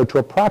 And so to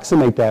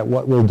approximate that,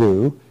 what we'll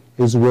do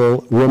is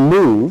we'll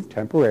remove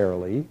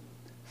temporarily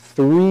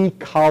 3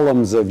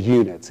 columns of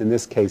units, in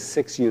this case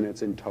 6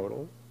 units in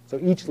total. So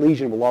each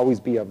lesion will always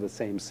be of the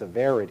same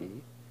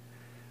severity,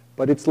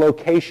 but its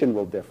location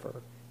will differ.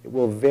 It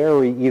will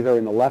vary either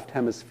in the left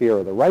hemisphere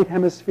or the right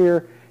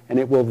hemisphere, and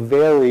it will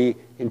vary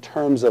in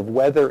terms of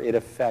whether it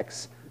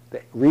affects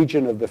the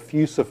region of the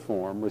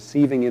fusiform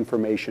receiving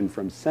information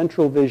from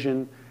central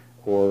vision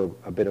or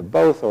a bit of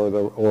both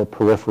or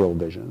peripheral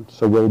vision.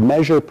 So we'll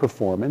measure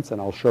performance,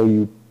 and I'll show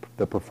you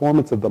the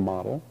performance of the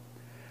model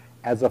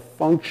as a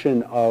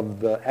function of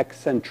the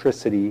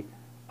eccentricity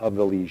of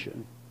the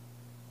lesion,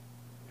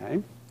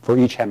 okay, for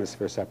each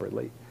hemisphere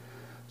separately.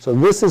 So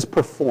this is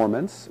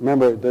performance.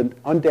 Remember, the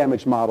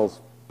undamaged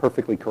model's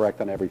perfectly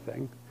correct on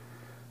everything.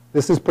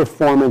 This is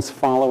performance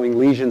following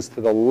lesions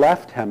to the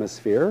left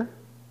hemisphere,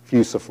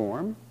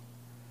 fusiform,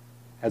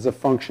 as a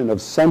function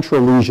of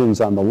central lesions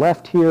on the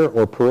left here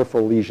or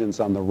peripheral lesions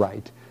on the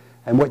right.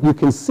 And what you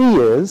can see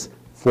is,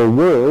 for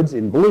words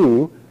in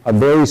blue, a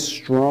very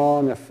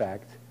strong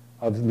effect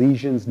of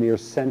lesions near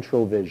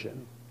central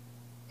vision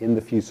in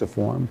the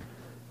fusiform,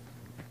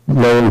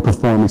 lowering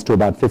performance to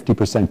about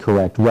 50%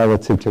 correct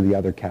relative to the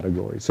other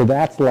categories. So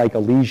that's like a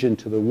lesion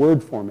to the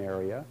word form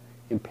area,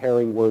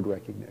 impairing word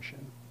recognition.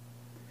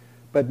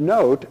 But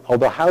note,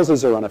 although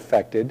houses are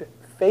unaffected,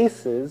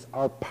 faces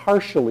are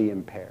partially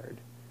impaired.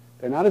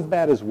 They're not as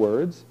bad as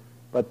words,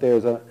 but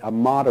there's a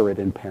moderate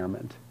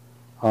impairment.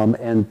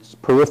 And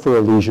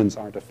peripheral lesions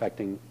aren't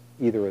affecting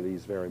any of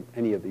these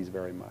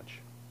very much.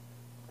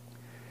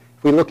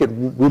 If we look at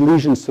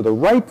lesions to the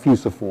right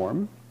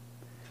fusiform,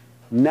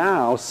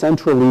 now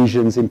central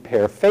lesions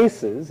impair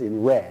faces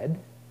in red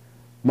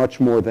much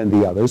more than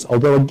the others,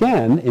 although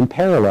again, in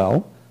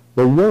parallel,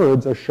 the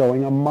words are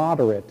showing a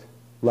moderate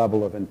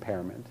level of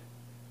impairment.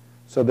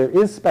 So there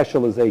is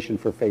specialization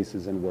for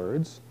faces and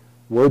words.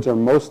 Words are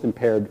most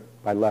impaired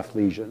by left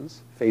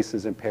lesions,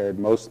 faces impaired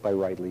most by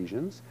right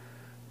lesions,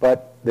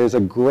 but there's a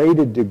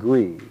graded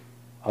degree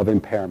of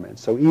impairment.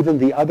 So even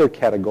the other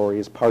category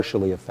is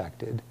partially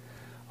affected.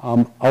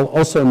 I'll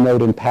also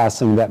note in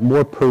passing that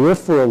more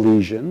peripheral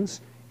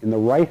lesions in the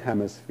right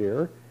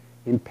hemisphere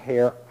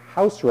impair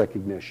house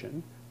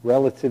recognition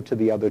relative to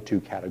the other two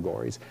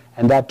categories.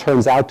 And that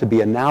turns out to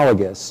be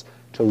analogous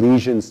to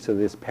lesions to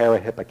this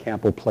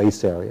parahippocampal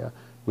place area,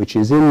 which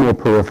is in more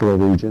peripheral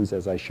regions,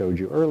 as I showed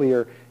you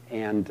earlier,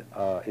 and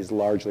is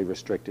largely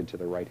restricted to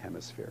the right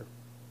hemisphere.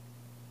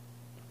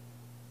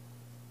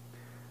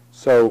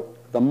 So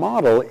the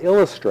model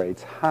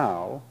illustrates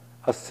how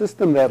a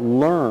system that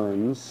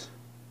learns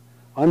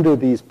under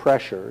these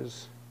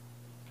pressures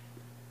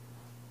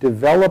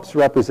develops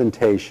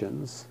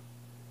representations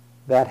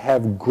that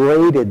have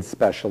graded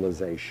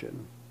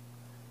specialization.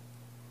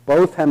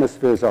 Both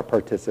hemispheres are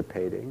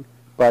participating,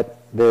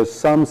 but there's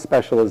some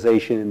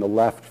specialization in the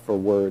left for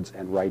words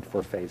and right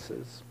for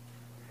faces.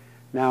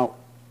 Now,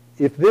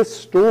 if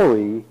this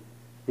theory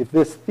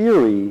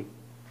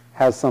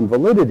has some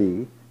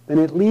validity, then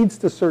it leads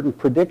to certain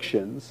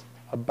predictions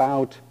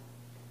about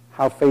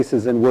how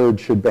faces and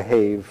words should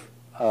behave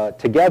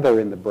together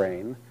in the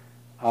brain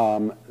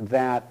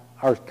that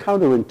are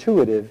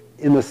counterintuitive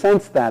in the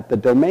sense that the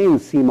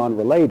domains seem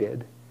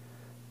unrelated.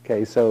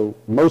 Okay, so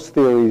most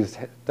theories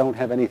don't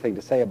have anything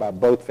to say about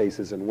both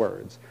faces and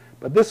words.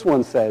 But this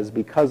one says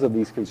because of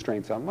these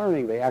constraints on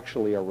learning, they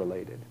actually are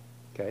related.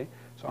 Okay,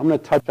 so I'm going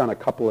to touch on a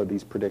couple of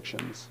these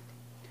predictions.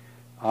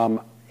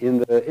 In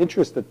the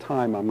interest of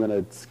time, I'm going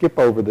to skip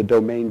over the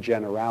domain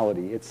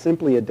generality. It's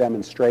simply a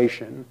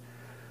demonstration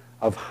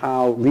of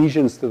how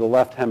lesions to the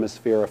left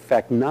hemisphere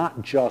affect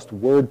not just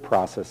word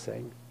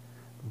processing,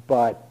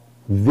 but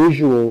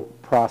visual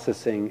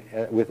processing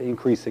with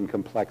increasing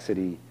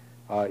complexity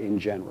in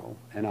general.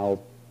 And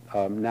I'll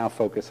now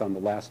focus on the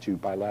last two,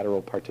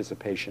 bilateral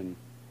participation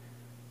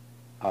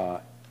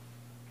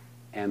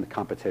and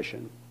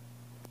competition.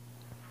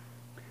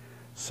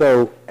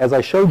 So as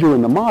I showed you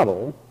in the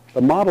model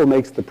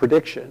makes the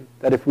prediction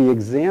that if we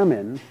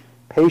examine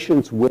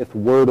patients with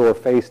word or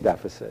face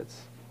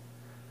deficits,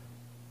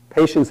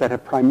 patients that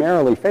have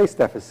primarily face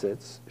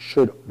deficits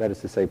should, that is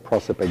to say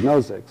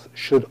prosopagnosics,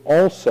 should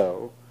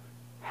also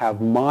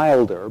have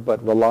milder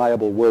but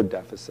reliable word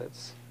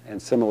deficits.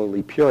 And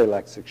similarly, pure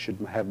alexics should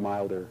have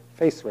milder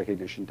face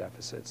recognition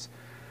deficits.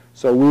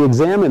 So we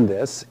examined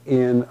this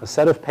in a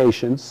set of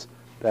patients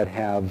that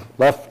have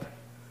left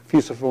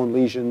fusiform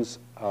lesions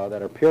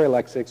that are pure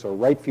alexics or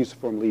right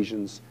fusiform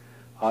lesions.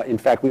 In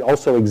fact, we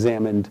also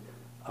examined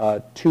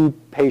two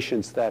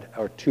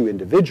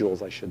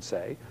individuals, I should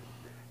say,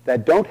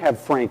 that don't have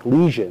frank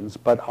lesions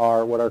but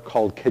are what are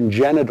called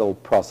congenital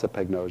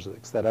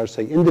prosopagnosics, that are,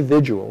 say,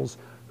 individuals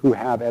who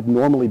have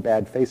abnormally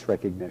bad face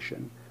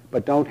recognition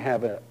but don't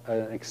have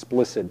an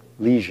explicit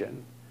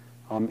lesion.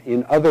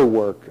 In other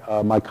work,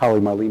 my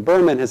colleague Marlene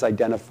Berman has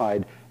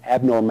identified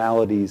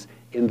abnormalities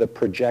in the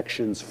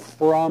projections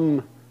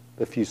from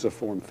the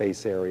fusiform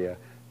face area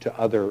to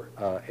other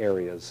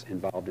areas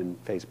involved in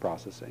face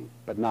processing,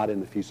 but not in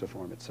the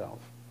fusiform itself.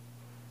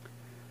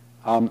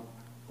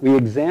 We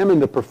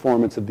examined the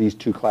performance of these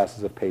two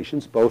classes of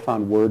patients, both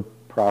on word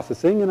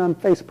processing and on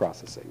face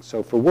processing.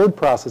 So for word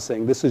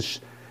processing, this is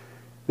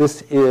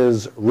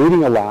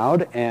reading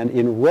aloud, and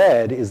in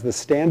red is the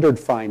standard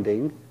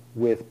finding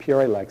with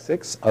pure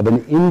alexics of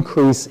an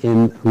increase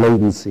in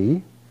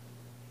latency,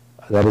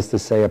 that is to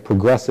say a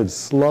progressive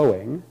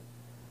slowing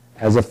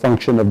as a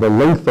function of the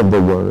length of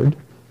the word,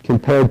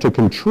 compared to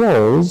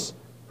controls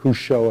who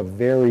show a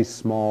very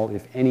small,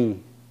 if any,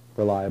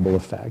 reliable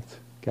effect.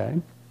 Okay?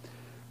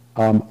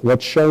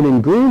 What's shown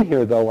in green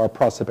here, though, are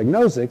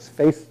prosopagnosics,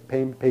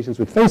 patients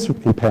with face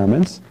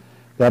impairments,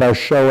 that are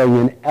showing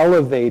an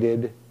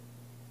elevated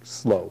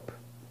slope.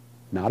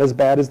 Not as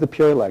bad as the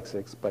pure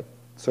alexics, but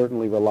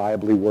certainly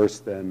reliably worse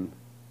than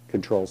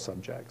control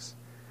subjects.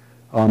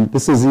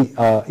 This is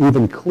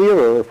even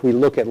clearer if we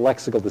look at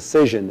lexical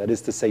decision, that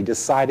is to say,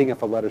 deciding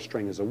if a letter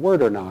string is a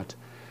word or not.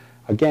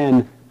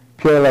 Again,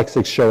 pure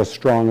alexics show a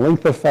strong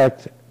length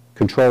effect,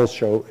 controls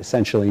show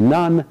essentially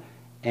none,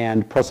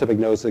 and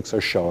prosopagnosics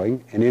are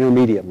showing an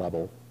intermediate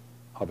level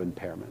of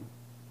impairment.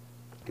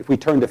 If we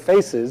turn to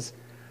faces,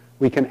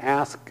 we can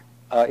ask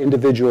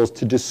individuals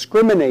to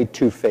discriminate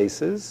two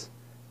faces,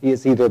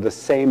 is either the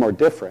same or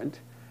different,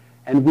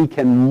 and we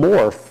can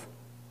morph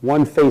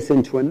one face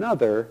into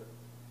another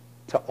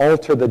to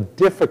alter the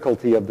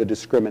difficulty of the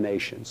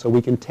discrimination. So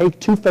we can take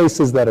two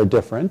faces that are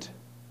different,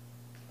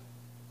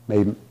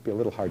 may be a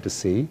little hard to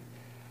see,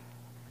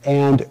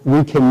 and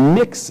we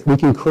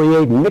can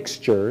create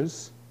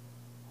mixtures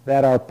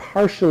that are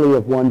partially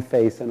of one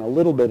face and a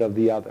little bit of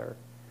the other,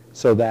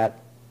 so that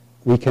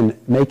we can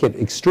make it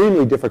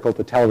extremely difficult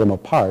to tell them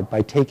apart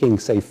by taking,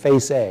 say,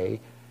 face A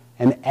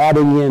and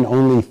adding in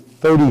only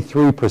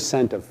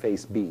 33% of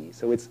face B.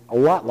 So it's a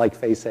lot like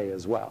face A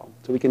as well.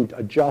 So we can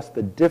adjust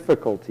the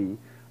difficulty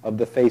of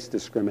the face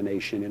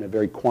discrimination in a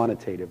very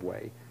quantitative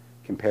way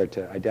compared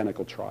to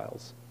identical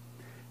trials.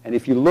 And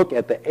if you look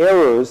at the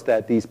errors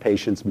that these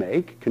patients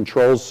make,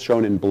 controls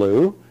shown in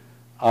blue,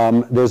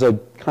 there's a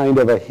kind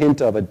of a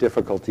hint of a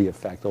difficulty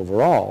effect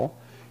overall.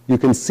 you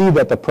can see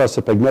that the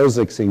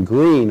prosopagnosics in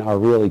green are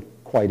really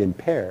quite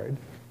impaired.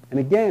 And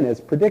again, as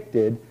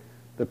predicted,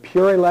 the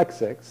pure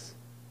alexics,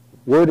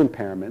 word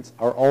impairments,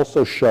 are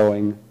also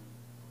showing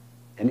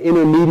an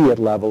intermediate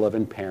level of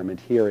impairment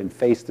here in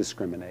face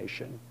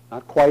discrimination.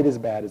 Not quite as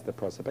bad as the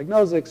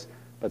prosopagnosics,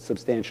 but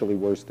substantially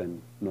worse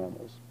than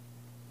normals.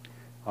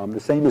 The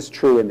same is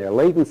true in their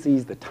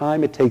latencies, the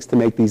time it takes to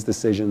make these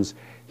decisions.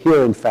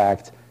 Here, in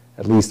fact,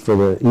 at least for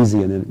the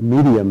easy and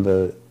medium,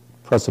 the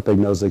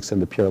prosopagnosics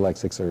and the pure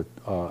alexics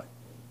are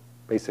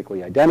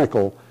basically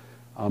identical.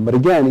 But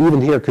again,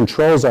 even here,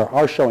 controls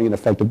are showing an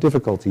effect of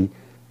difficulty,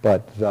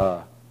 but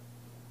the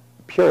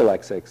pure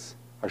alexics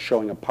are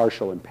showing a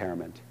partial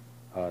impairment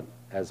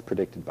as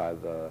predicted by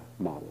the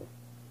model.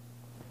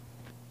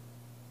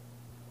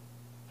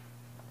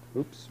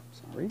 Oops,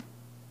 sorry.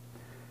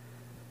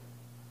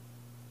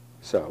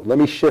 So let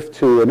me shift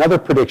to another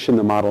prediction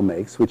the model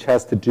makes, which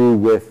has to do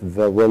with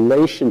the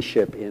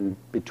relationship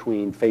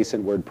between face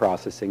and word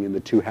processing in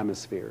the two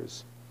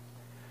hemispheres.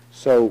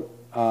 So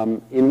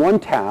in one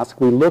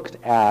task, we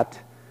looked at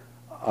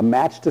a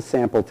match to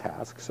sample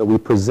task. So we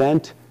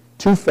present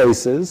two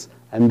faces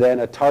and then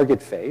a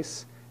target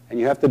face, and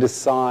you have to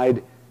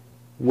decide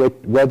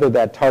whether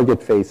that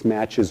target face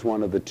matches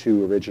one of the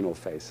two original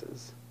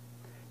faces.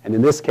 And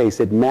in this case,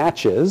 it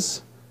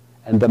matches,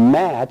 and the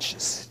match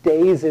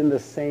stays in the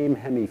same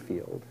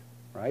hemifield,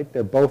 right?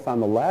 They're both on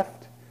the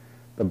left.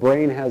 The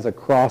brain has a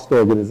crossed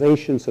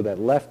organization, so that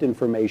left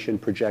information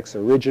projects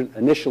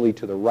initially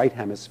to the right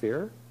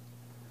hemisphere.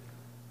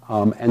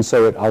 And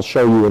so I'll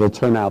show you, it'll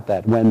turn out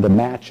that when the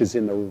match is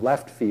in the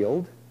left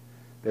field,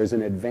 there's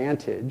an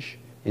advantage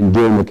in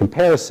doing the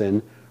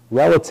comparison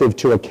relative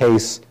to a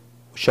case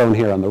shown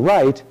here on the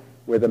right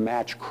where the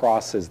match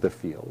crosses the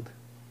field,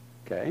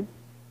 okay?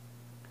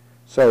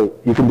 So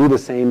you can do the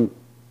same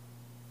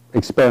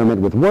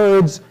experiment with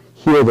words.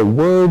 Here the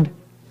word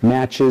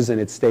matches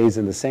and it stays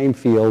in the same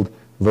field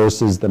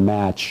versus the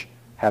match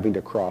having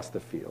to cross the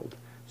field.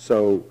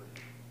 So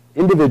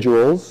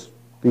individuals,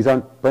 these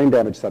aren't brain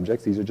damaged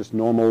subjects, these are just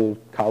normal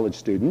college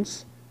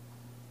students,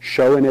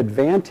 show an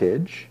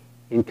advantage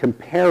in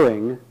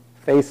comparing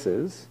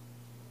faces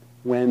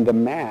when the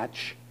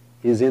match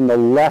is in the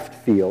left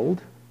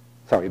field,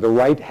 sorry, the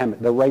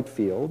right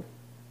field.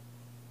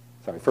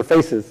 Sorry, for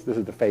faces, this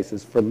is the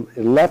faces. For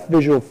the left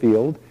visual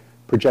field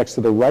projects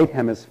to the right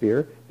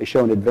hemisphere. They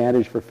show an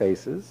advantage for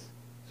faces.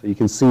 So you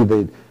can see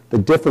the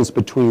difference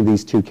between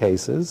these two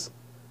cases.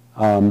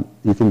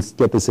 You can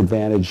get this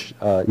advantage,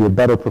 your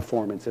better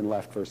performance in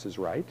left versus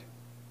right.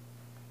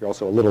 You're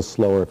also a little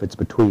slower if it's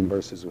between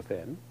versus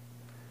within.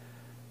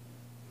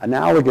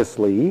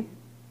 Analogously,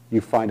 you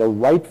find a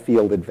right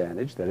field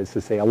advantage, that is to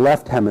say a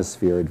left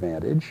hemisphere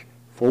advantage,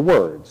 for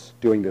words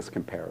doing this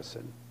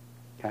comparison.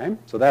 Okay?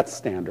 So that's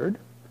standard.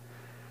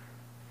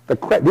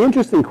 The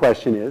interesting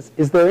question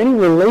is there any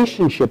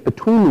relationship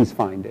between these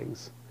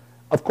findings?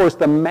 Of course,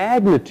 the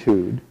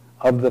magnitude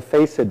of the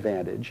face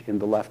advantage in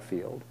the left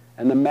field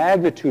and the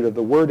magnitude of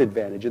the word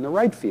advantage in the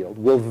right field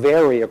will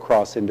vary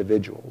across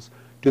individuals.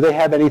 Do they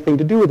have anything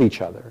to do with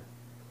each other?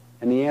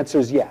 And the answer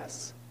is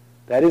yes.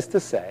 That is to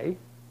say,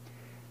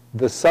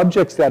 the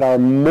subjects that are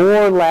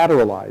more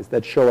lateralized,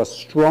 that show a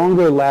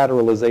stronger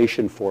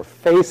lateralization for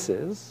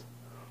faces,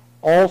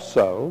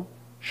 also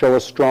show a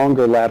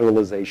stronger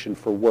lateralization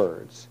for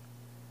words,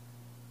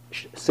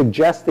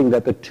 suggesting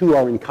that the two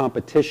are in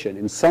competition.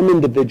 In some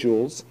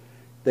individuals,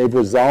 they've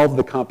resolved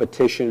the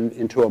competition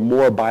into a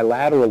more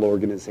bilateral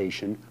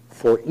organization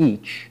for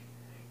each.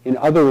 In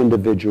other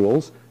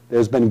individuals,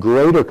 there's been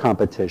greater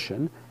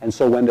competition, and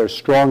so when there's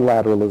strong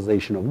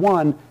lateralization of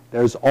one,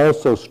 there's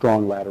also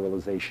strong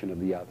lateralization of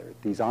the other.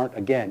 These aren't,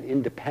 again,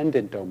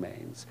 independent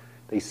domains.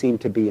 They seem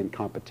to be in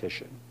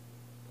competition.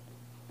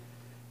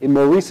 In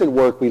more recent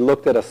work, we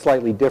looked at a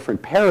slightly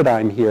different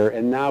paradigm here,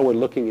 and now we're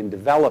looking in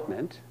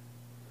development.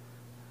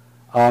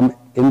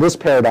 In this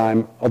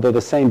paradigm, although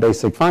the same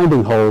basic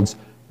finding holds,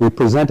 we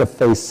present a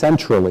face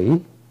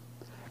centrally,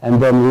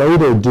 and then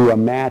later do a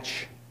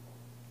match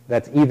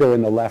that's either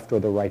in the left or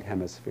the right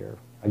hemisphere.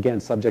 Again,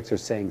 subjects are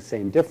saying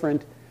same,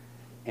 different.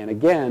 And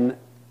again,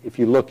 if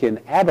you look in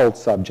adult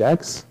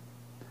subjects,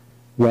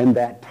 when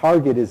that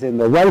target is in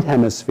the right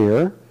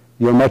hemisphere,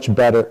 you're much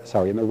better,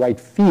 in the right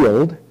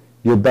field,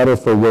 you're better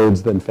for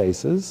words than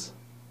faces.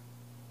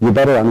 You're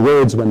better on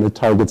words when the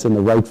target's in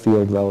the right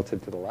field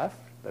relative to the left,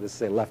 that is to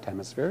say left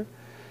hemisphere.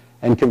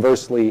 And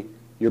conversely,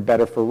 you're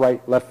better for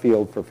left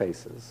field for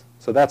faces.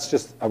 So that's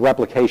just a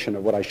replication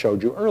of what I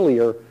showed you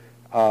earlier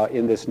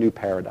in this new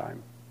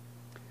paradigm.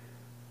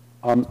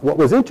 What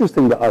was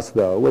interesting to us,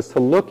 though, was to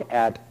look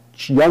at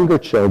younger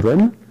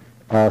children,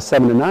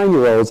 7 to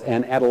 9-year-olds,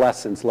 and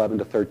adolescents, 11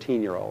 to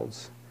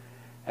 13-year-olds.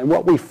 And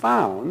what we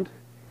found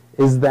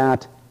is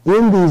that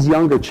in these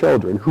younger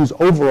children, whose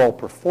overall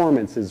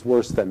performance is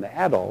worse than the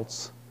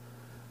adults,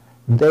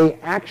 they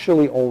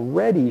actually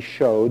already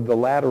showed the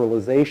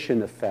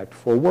lateralization effect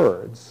for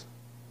words,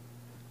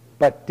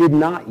 but did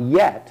not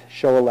yet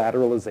show a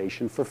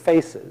lateralization for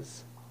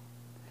faces.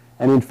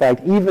 And in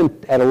fact, even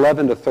at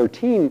 11 to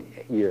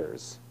 13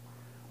 years,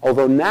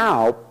 although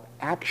now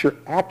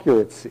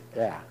accuracy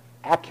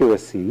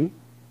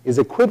is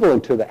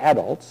equivalent to the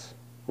adults,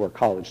 who are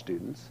college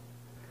students,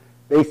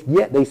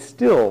 yet they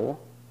still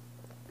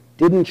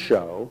didn't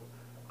show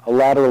a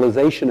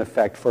lateralization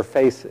effect for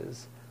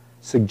faces,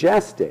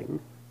 suggesting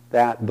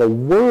that the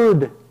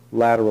word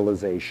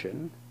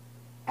lateralization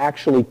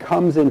actually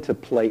comes into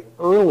play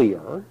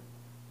earlier,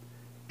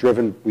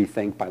 driven, we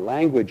think, by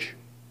language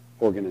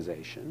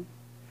organization,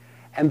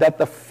 and that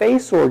the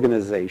face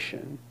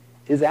organization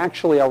is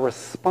actually a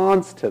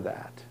response to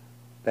that.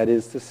 That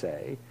is to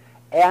say,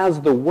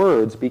 as the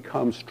words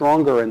become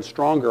stronger and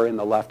stronger in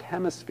the left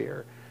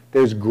hemisphere,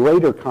 there's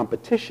greater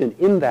competition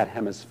in that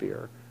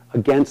hemisphere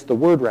against the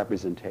word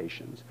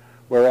representations,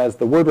 whereas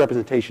the word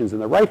representations in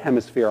the right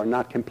hemisphere are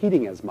not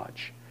competing as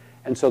much.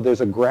 And so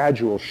there's a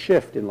gradual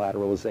shift in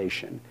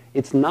lateralization.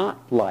 It's not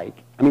like,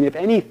 I mean, if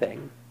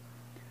anything,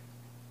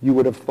 you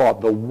would have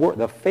thought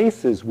the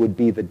faces would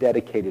be the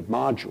dedicated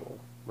module,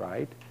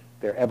 right?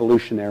 They're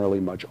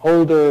evolutionarily much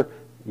older.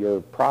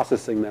 You're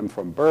processing them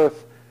from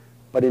birth.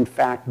 But in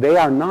fact, they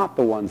are not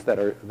the ones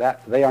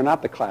they are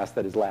not the class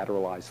that is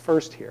lateralized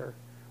first here.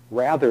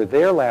 Rather,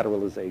 their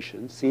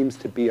lateralization seems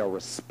to be a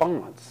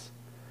response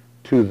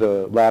to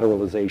the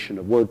lateralization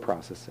of word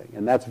processing.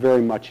 And that's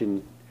very much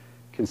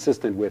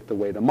consistent with the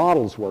way the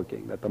model's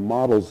working, that the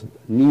model's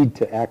need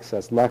to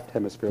access left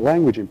hemisphere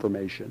language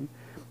information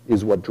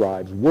is what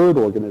drives word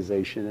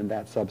organization, and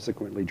that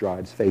subsequently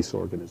drives face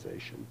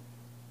organization.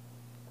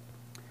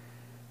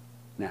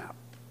 Now,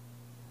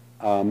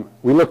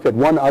 we looked at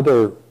one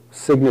other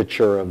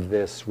signature of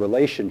this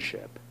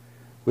relationship,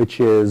 which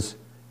is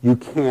you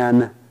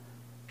can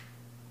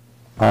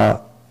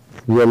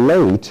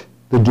relate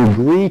the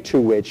degree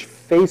to which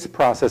face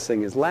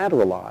processing is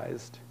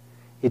lateralized.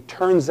 It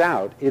turns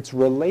out it's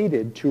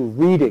related to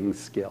reading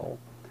skill.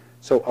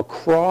 So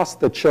across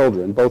the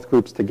children, both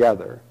groups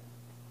together,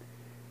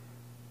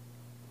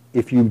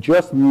 if you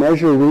just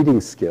measure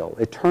reading skill,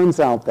 it turns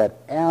out that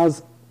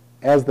as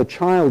the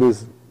child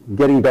is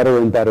getting better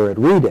and better at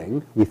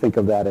reading, we think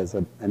of that as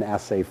an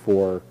assay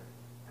for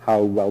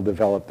how well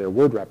developed their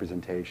word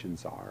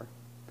representations are,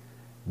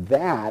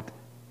 that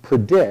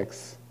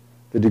predicts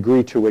the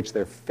degree to which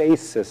their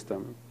face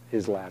system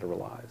is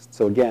lateralized.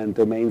 So again,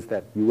 domains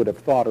that you would have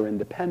thought are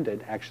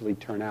independent actually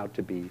turn out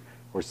to be,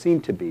 or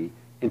seem to be,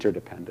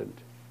 interdependent.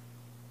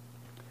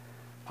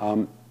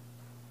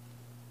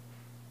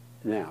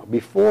 Now,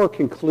 before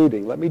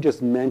concluding, let me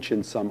just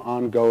mention some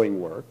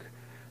ongoing work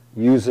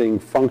using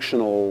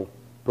functional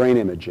brain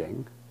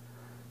imaging,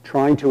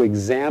 trying to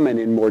examine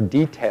in more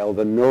detail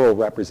the neural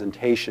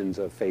representations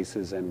of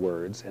faces and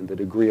words and the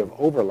degree of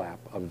overlap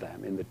of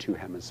them in the two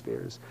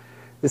hemispheres.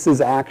 This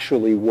is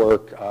actually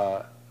work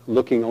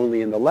looking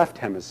only in the left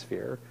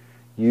hemisphere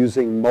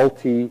using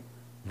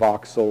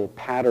multi-voxel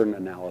pattern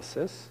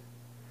analysis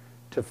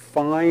to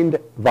find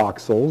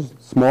voxels,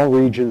 small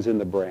regions in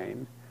the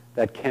brain,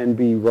 that can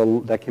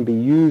be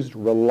used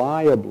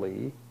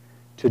reliably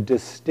to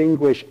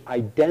distinguish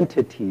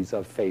identities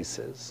of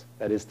faces,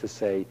 that is to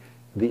say,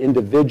 the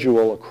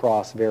individual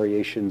across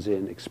variations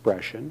in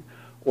expression,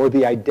 or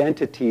the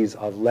identities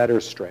of letter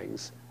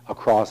strings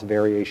across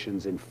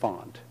variations in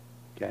font.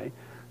 Okay?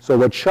 So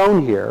what's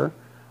shown here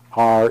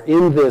are,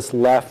 in this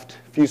left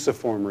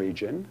fusiform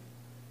region,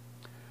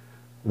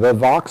 the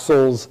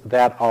voxels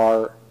that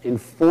are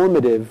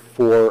informative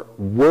for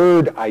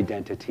word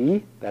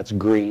identity, that's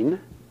green,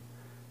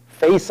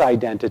 face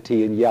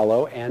identity in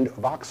yellow, and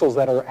voxels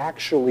that are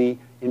actually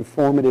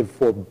informative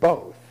for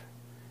both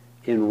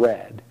in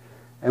red.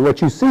 And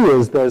what you see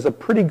is there's a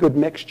pretty good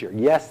mixture.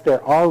 Yes,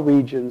 there are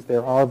regions,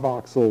 there are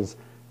voxels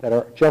that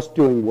are just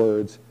doing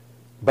words,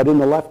 but in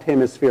the left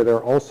hemisphere there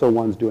are also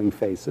ones doing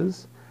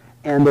faces,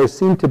 and there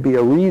seem to be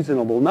a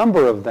reasonable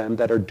number of them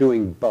that are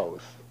doing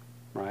both,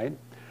 right?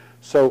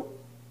 So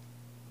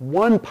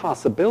one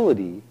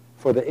possibility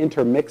for the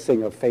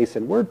intermixing of face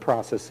and word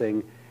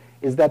processing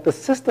is that the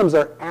systems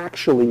are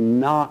actually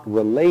not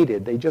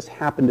related. They just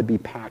happen to be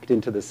packed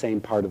into the same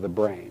part of the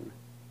brain.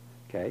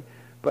 Okay?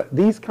 But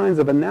these kinds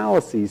of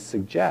analyses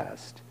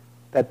suggest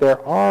that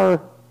we're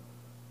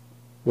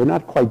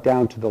not quite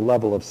down to the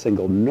level of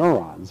single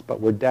neurons, but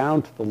we're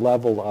down to the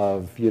level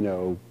of,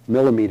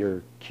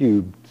 millimeter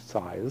cube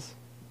size,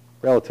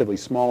 relatively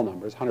small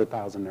numbers,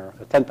 100,000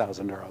 neurons,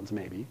 10,000 neurons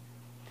maybe.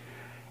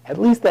 At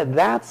least at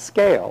that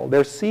scale,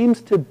 there seems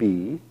to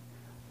be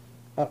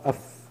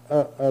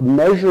a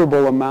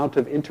measurable amount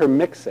of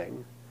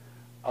intermixing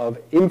of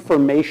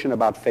information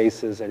about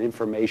faces and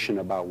information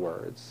about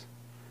words,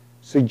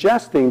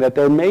 suggesting that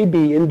there may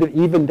be,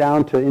 even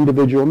down to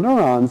individual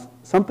neurons,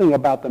 something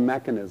about the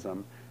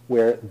mechanism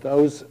where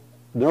those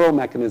neural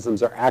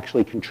mechanisms are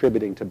actually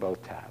contributing to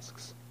both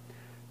tasks.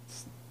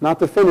 It's not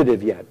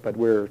definitive yet, but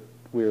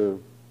the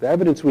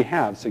evidence we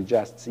have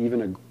suggests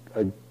even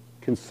a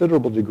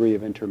considerable degree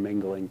of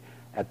intermingling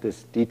at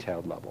this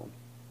detailed level.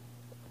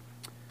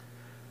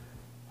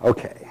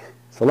 Okay,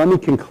 so let me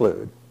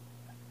conclude.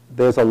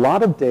 There's a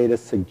lot of data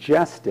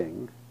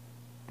suggesting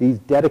these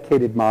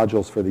dedicated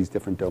modules for these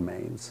different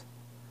domains.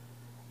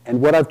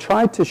 And what I've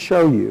tried to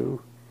show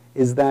you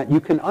is that you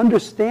can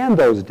understand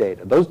those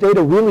data. Those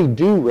data really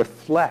do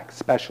reflect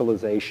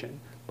specialization,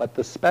 but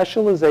the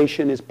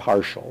specialization is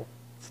partial.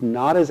 It's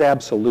not as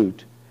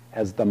absolute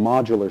as the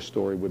modular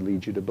story would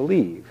lead you to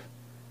believe.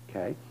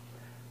 Okay?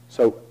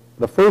 So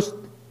the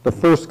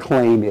first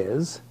claim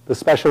is the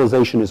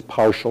specialization is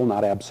partial,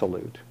 not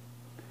absolute.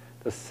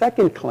 The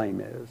second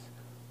claim is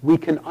we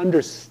can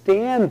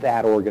understand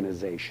that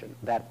organization,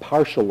 that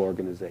partial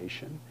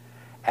organization,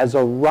 as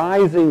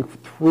arising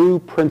through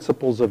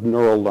principles of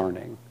neural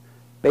learning,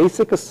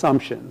 basic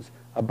assumptions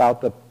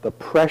about the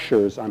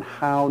pressures on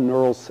how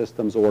neural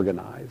systems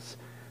organize.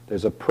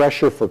 There's a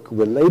pressure for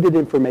related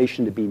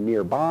information to be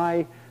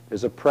nearby.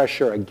 There's a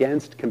pressure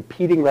against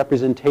competing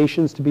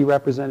representations to be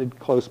represented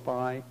close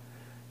by.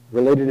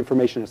 Related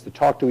information has to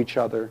talk to each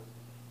other.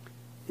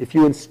 If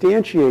you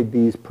instantiate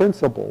these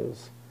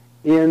principles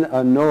in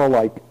a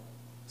neural-like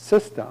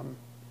system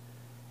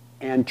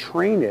and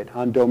train it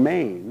on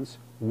domains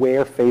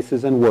where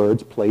faces and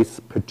words place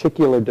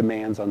particular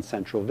demands on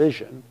central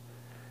vision,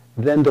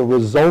 then the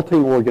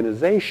resulting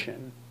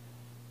organization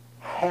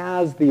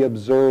has the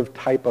observed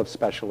type of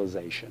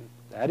specialization.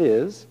 That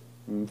is,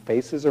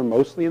 faces are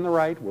mostly in the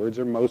right, words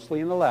are mostly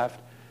in the left,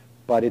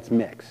 but it's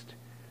mixed.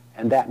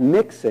 And that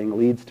mixing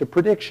leads to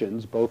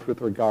predictions, both with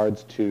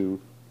regards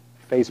to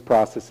face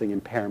processing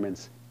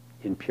impairments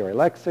in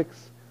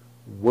purelexics,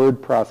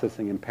 word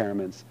processing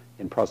impairments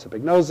in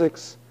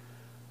prosopagnosics,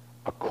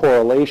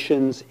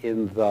 correlations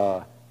in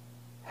the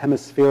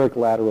hemispheric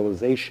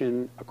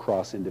lateralization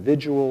across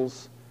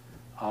individuals.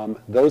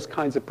 Those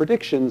kinds of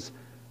predictions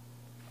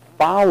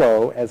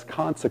follow as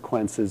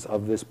consequences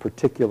of this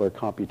particular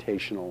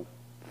computational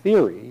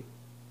theory,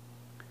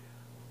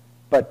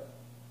 but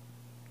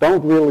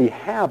don't really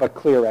have a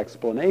clear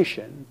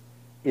explanation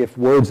if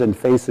words and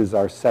faces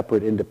are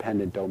separate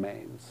independent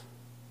domains.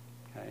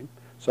 Okay?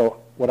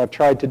 So what I've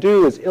tried to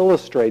do is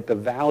illustrate the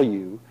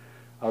value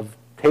of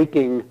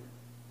taking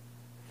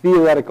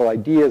theoretical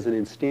ideas and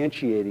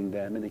instantiating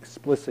them in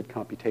explicit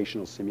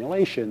computational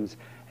simulations,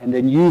 and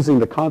then using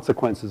the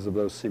consequences of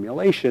those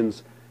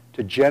simulations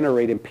to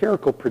generate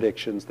empirical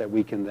predictions that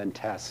we can then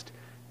test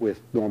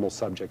with normal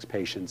subjects,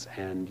 patients,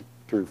 and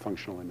through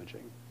functional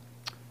imaging.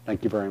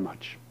 Thank you very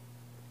much.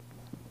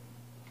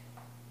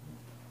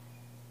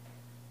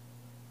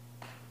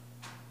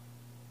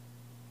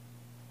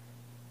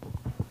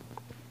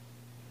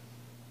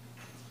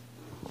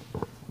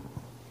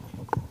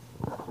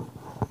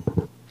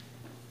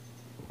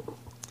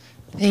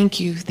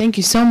 Thank you. Thank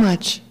you so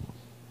much.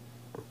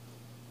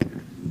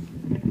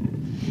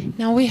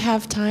 Now we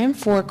have time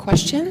for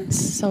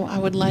questions, so I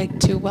would like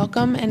to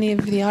welcome any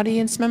of the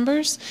audience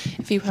members.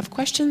 If you have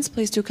questions,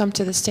 please do come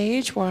to the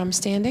stage where I'm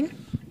standing.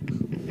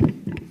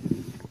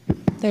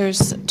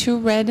 There's 2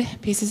 red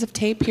pieces of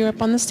tape here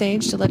up on the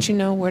stage to let you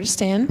know where to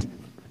stand.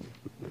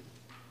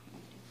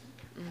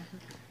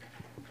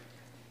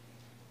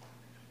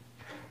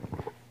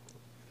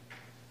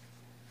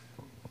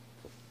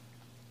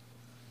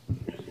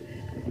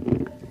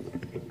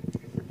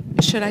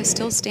 Should I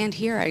still stand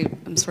here?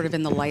 I'm sort of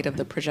in the light of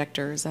the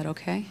projector. Is that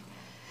okay?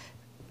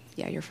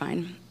 Yeah, you're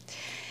fine.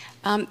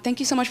 Thank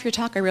you so much for your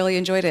talk. I really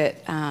enjoyed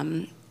it.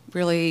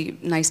 Really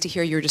nice to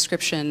hear your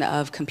description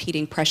of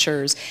competing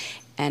pressures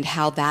and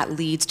how that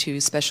leads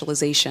to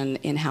specialization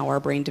in how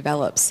our brain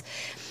develops.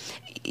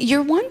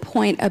 Your one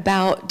point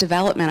about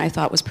development I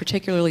thought was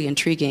particularly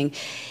intriguing.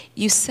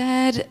 You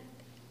said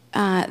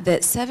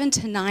that 7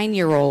 to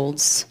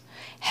 9-year-olds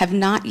have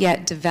not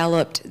yet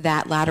developed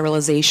that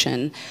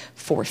lateralization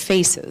for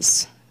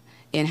faces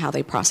in how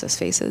they process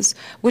faces,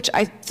 which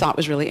I thought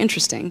was really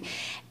interesting.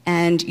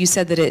 And you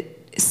said that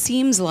it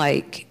seems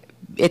like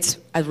it's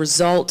a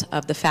result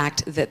of the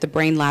fact that the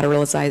brain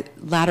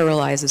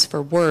lateralizes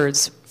for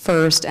words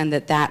first, and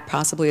that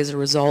possibly is a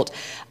result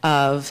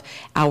of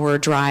our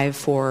drive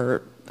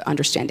for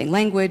understanding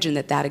language, and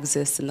that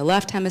exists in the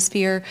left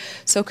hemisphere.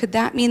 So could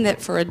that mean that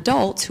for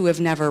adults who have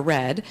never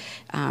read,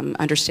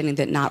 understanding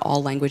that not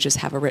all languages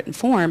have a written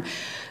form,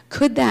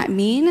 could that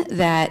mean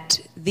that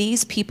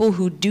these people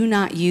who do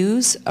not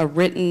use a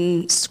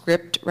written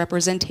script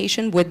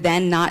representation would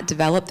then not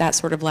develop that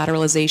sort of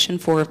lateralization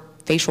for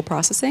facial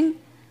processing?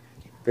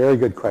 Very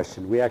good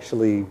question. We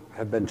actually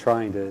have been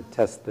trying to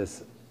test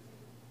this.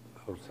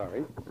 Oh,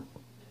 sorry.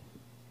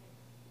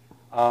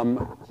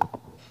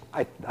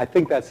 I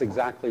think that's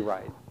exactly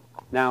right.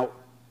 Now,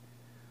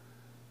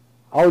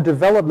 our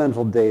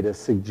developmental data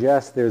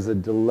suggests there's a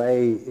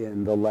delay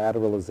in the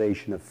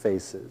lateralization of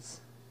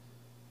faces.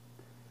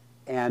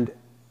 And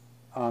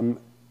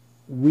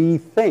we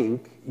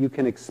think you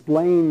can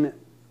explain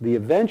the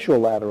eventual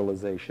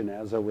lateralization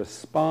as a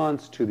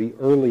response to the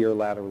earlier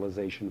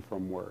lateralization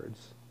from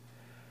words.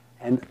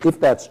 And if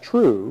that's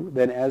true,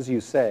 then as you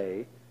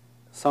say,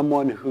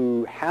 someone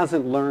who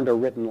hasn't learned a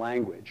written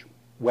language,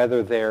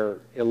 whether they're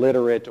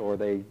illiterate or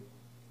they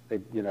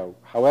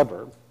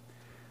however,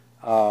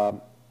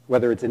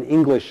 whether it's an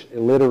English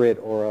illiterate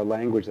or a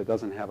language that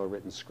doesn't have a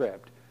written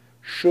script,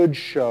 should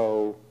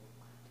show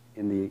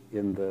in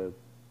the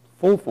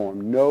full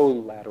form, no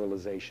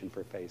lateralization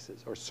for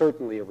faces, or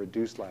certainly a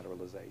reduced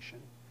lateralization.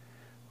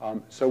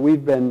 So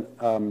we've been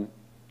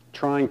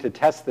trying to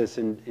test this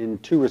in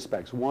two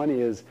respects. One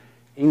is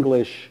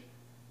English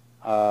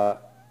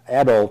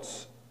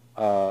adults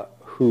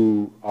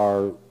who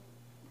are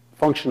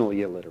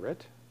functionally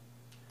illiterate.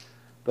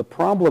 The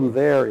problem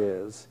there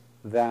is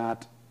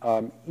that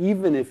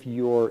even if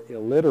you're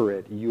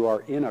illiterate, you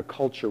are in a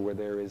culture where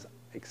there is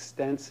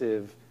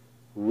extensive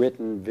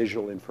written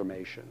visual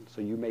information.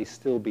 So you may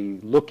still be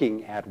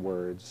looking at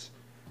words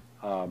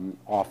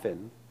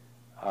often,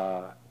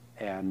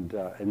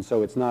 and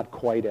so it's not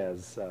quite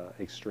as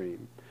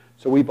extreme.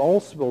 So we've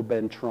also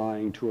been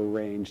trying to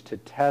arrange to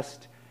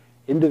test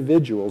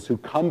individuals who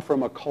come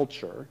from a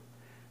culture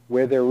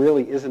where there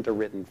really isn't a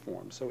written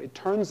form. So it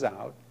turns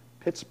out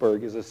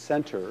Pittsburgh is a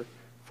center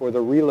for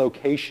the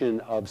relocation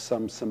of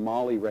some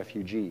Somali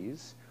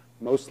refugees,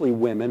 mostly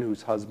women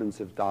whose husbands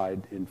have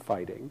died in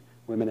fighting,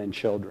 women and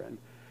children,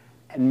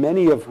 and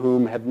many of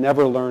whom have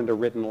never learned a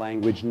written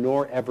language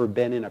nor ever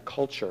been in a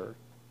culture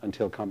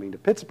until coming to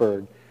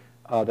Pittsburgh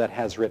that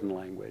has written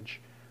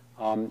language.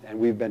 And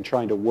we've been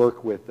trying to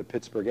work with the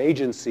Pittsburgh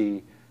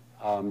agency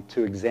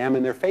to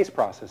examine their face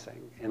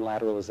processing in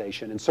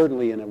lateralization, and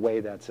certainly in a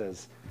way that's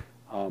as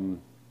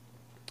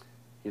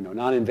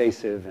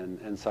non-invasive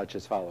and such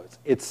as follows.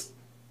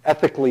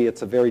 Ethically,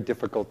 it's a very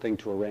difficult thing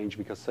to arrange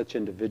because such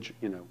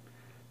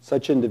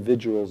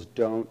individuals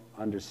don't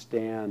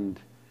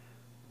understand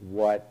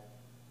what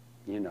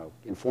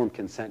informed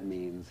consent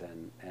means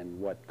and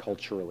what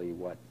culturally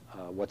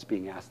what's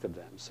being asked of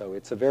them. So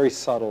it's a very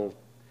subtle,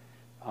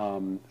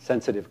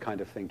 sensitive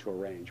kind of thing to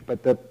arrange.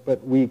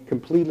 But we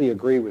completely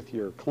agree with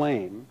your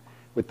claim,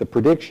 with the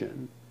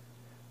prediction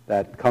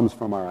that comes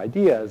from our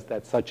ideas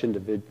that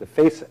the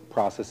face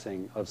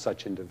processing of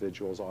such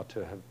individuals ought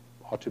to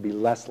be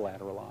less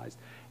lateralized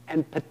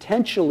and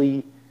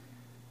potentially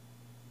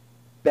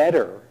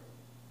better,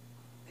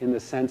 in the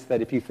sense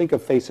that if you think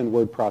of face and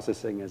word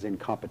processing as in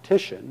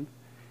competition,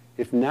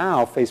 if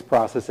now face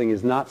processing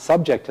is not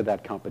subject to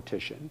that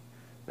competition,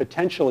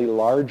 potentially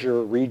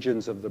larger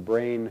regions of the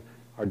brain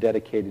are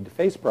dedicated to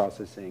face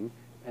processing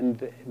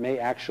and may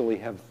actually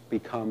have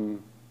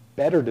become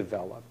better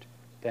developed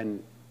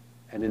than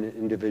an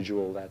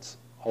individual that's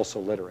also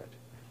literate.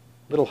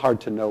 A little hard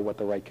to know what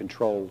the right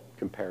control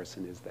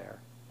comparison is there.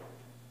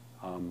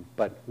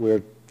 But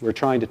we're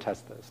trying to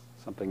test this,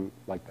 something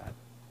like that.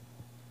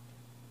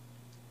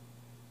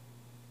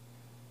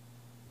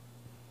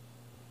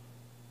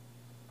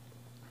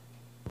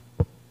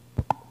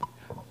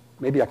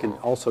 Maybe I can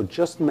also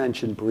just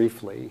mention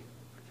briefly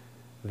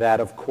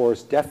that, of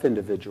course, deaf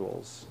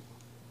individuals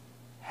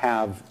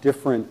have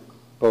different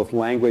both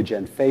language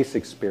and face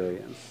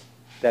experience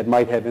that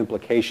might have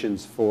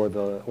implications for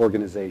the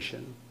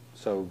organization.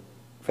 So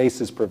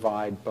faces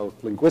provide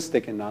both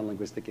linguistic and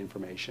non-linguistic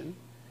information.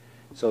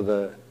 So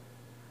the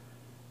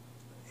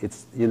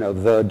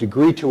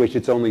degree to which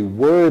it's only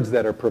words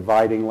that are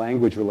providing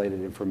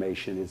language-related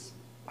information is,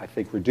 I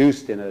think,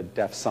 reduced in a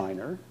deaf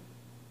signer.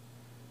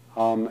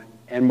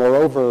 And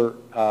moreover,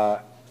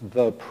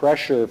 the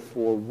pressure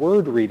for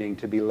word reading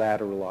to be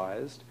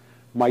lateralized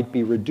might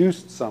be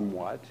reduced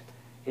somewhat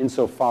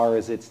insofar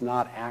as it's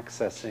not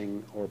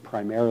accessing or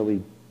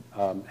primarily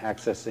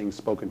accessing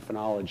spoken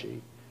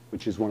phonology,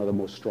 which is one of the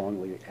most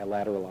strongly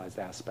lateralized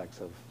aspects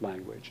of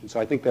language. And so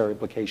I think there are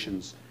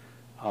implications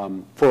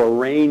for a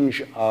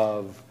range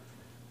of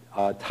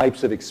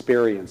types of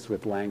experience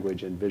with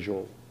language and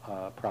visual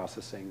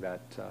processing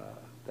that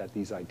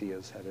these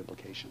ideas have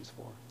implications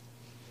for.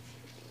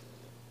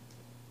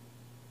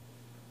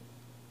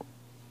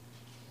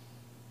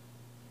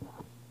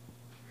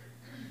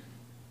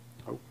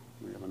 Oh,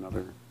 we have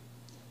another.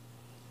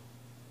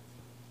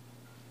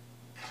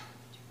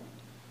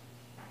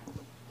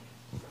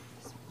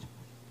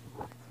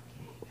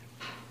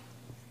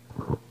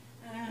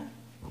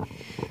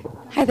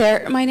 Hi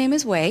there, my name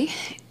is Wei,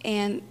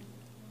 and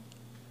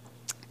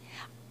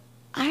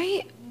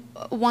I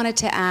wanted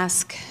to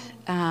ask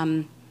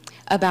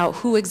about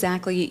who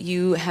exactly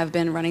you have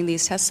been running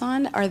these tests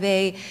on. Are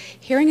they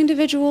hearing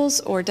individuals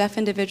or deaf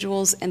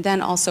individuals, and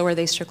then also are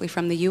they strictly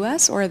from the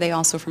US or are they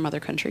also from other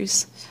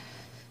countries?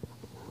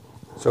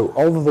 So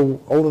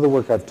all of the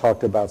work I've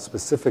talked about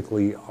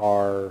specifically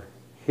are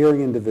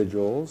hearing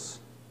individuals.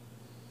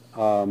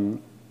 I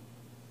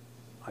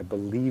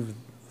believe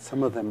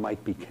some of them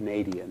might be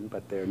Canadian,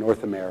 but they're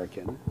North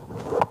American.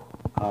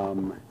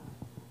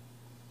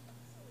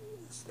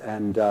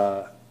 And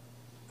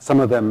some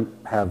of them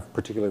have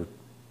particular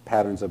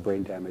patterns of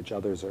brain damage.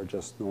 Others are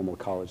just normal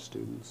college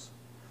students.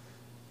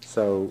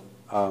 So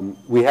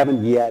we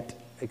haven't yet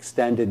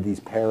extended these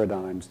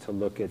paradigms to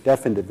look at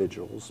deaf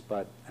individuals,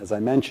 but as I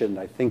mentioned,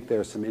 I think there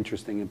are some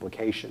interesting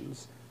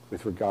implications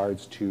with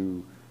regards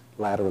to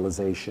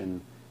lateralization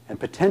and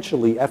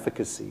potentially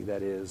efficacy.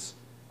 That is,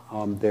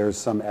 there's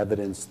some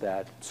evidence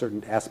that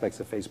certain aspects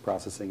of face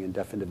processing in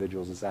deaf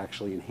individuals is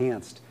actually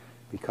enhanced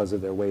because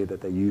of their way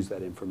that they use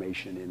that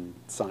information in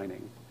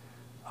signing.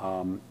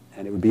 And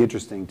it would be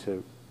interesting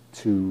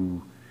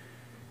to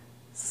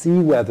see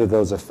whether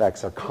those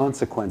effects are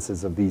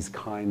consequences of these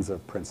kinds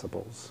of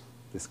principles,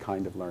 this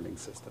kind of learning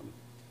system.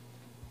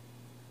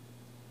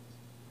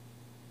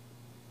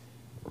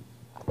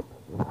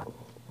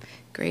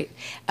 Great.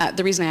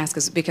 The reason I ask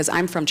is because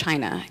I'm from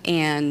China,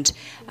 and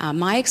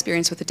my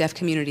experience with the deaf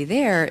community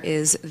there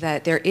is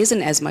that there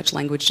isn't as much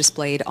language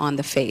displayed on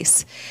the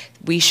face.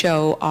 We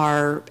show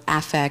our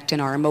affect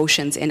and our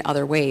emotions in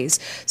other ways.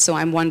 So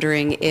I'm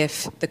wondering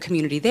if the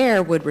community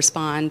there would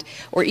respond,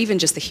 or even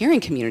just the hearing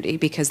community,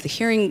 because the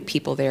hearing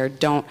people there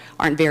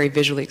aren't very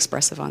visually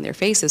expressive on their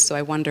faces. So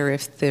I wonder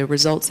if the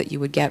results that you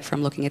would get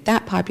from looking at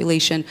that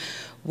population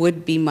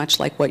would be much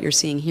like what you're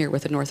seeing here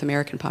with the North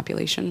American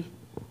population.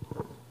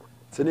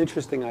 It's an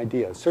interesting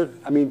idea.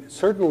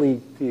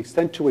 Certainly the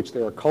extent to which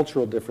there are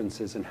cultural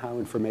differences in how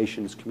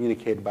information is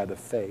communicated by the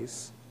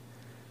face,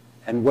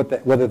 and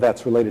whether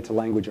that's related to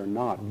language or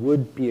not,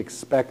 would be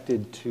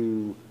expected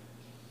to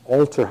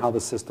alter how the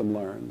system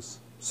learns.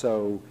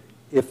 So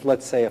if,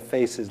 let's say, a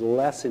face is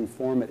less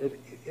informative,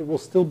 it will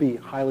still be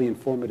highly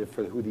informative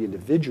for who the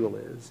individual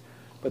is,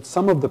 but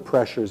some of the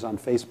pressures on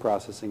face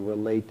processing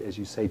relate, as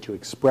you say, to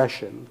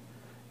expression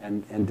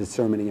and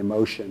discerning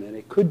emotion. And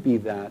it could be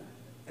that,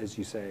 as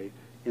you say,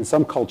 in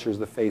some cultures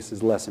the face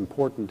is less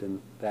important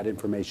and that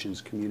information is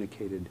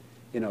communicated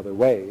in other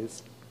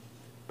ways.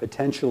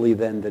 Potentially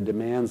then the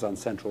demands on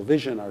central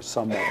vision are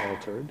somewhat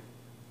altered,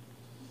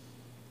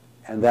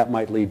 and that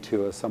might lead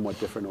to a somewhat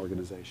different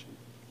organization.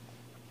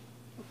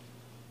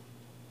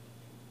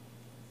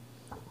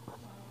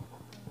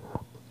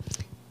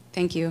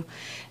 Thank you.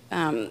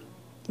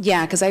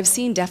 Yeah, because I've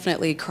seen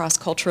definitely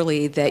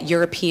cross-culturally that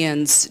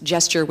Europeans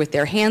gesture with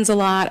their hands a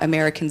lot.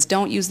 Americans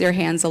don't use their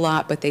hands a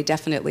lot, but they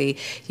definitely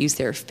use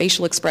their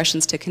facial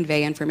expressions to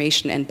convey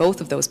information, and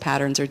both of those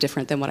patterns are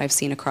different than what I've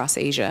seen across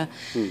Asia.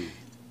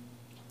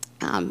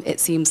 It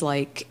seems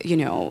like, you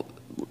know,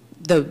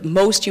 the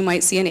most you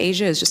might see in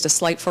Asia is just a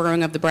slight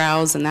furrowing of the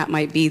brows, and that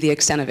might be the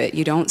extent of it.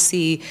 You don't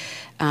see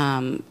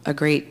a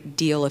great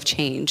deal of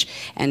change,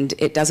 and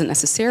it doesn't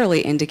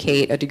necessarily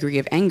indicate a degree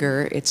of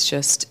anger. It's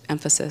just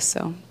emphasis.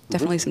 So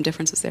definitely some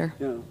differences there.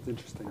 Yeah,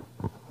 interesting.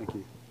 Thank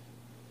you.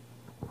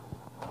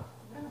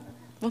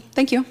 Well,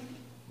 thank you.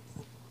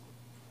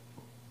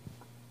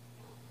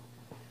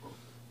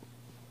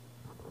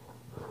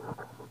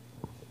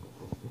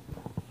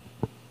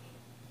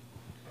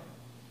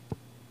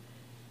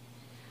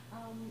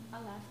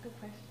 I'll ask a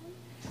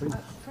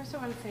question. First, I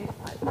want to say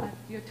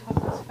your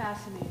talk was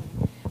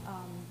fascinating.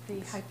 The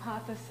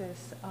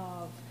hypothesis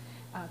of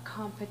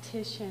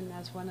competition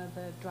as one of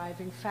the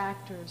driving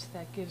factors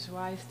that gives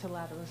rise to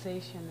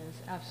lateralization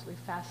is absolutely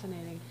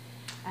fascinating.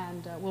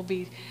 And we'll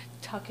be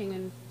talking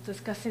and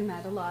discussing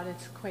that a lot.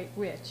 It's quite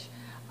rich.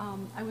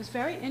 I was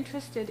very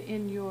interested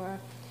in your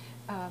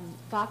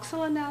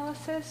voxel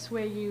analysis,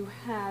 where you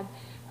had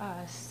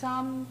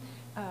some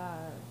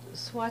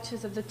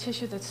swatches of the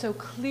tissue that so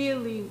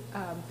clearly,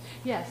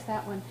 yes,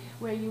 that one,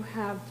 where you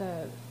have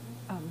the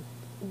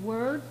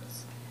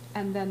words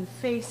and then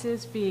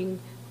faces being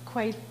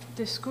quite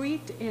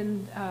discrete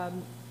in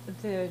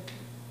the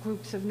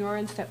groups of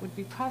neurons that would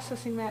be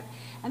processing that.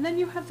 And then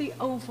you have the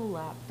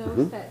overlap,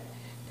 those that,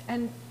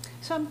 and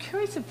so I'm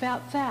curious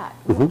about that.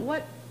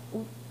 What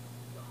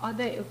are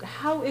they,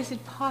 how is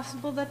it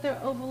possible that they're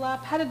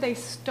overlap? How did they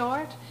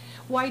start?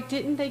 Why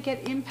didn't they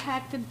get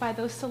impacted by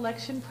those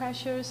selection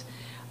pressures?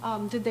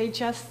 Did they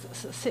just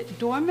sit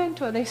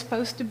dormant, or are they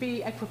supposed to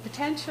be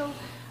equipotential?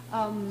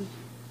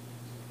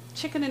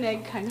 Chicken and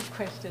egg kind of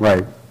question.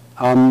 Right.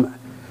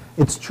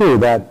 It's true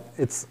that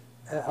it's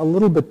a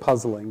little bit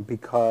puzzling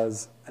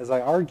because, as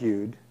I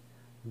argued,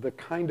 the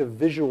kind of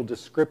visual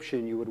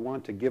description you would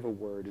want to give a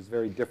word is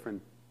very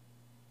different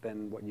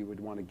than what you would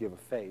want to give a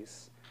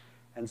face.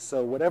 And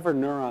so whatever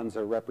neurons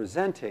are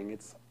representing,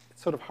 it's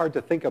sort of hard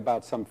to think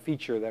about some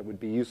feature that would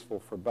be useful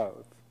for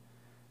both.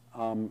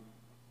 And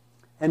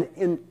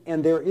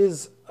there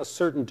is a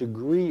certain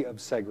degree of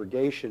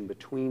segregation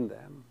between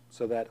them,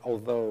 so that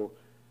although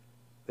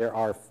there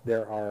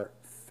are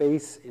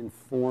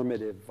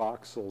face-informative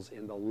voxels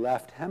in the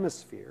left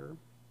hemisphere,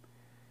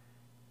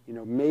 you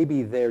know,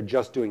 maybe they're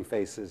just doing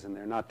faces and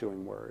they're not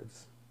doing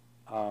words.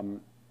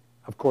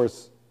 Of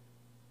course,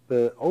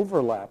 the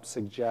overlap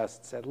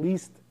suggests, at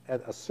least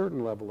at a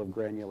certain level of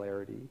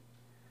granularity,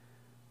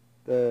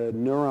 the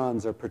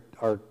neurons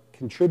are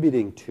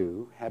contributing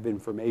to, have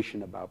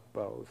information about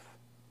both.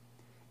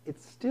 It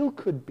still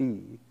could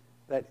be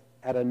that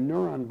at a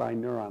neuron by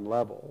neuron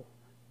level,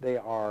 they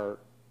are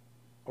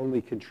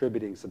only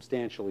contributing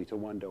substantially to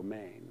one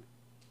domain,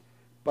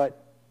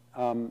 but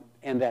and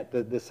that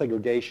the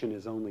segregation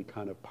is only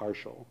kind of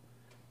partial.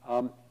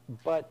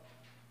 But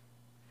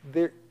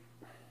there,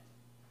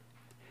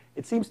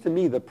 it seems to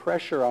me the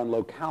pressure on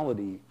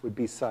locality would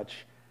be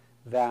such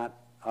that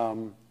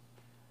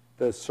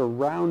the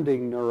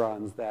surrounding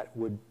neurons that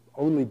would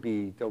only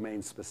be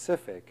domain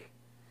specific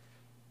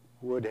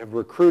would have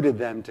recruited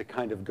them to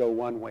kind of go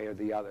one way or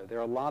the other. There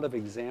are a lot of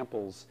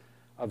examples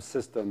of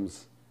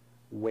systems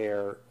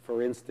where,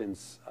 for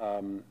instance,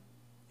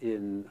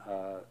 in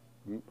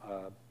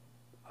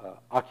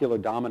ocular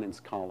dominance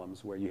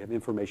columns where you have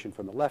information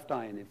from the left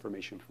eye and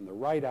information from the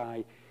right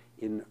eye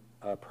in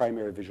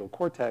primary visual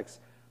cortex,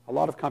 a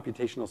lot of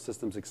computational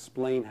systems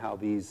explain how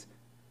these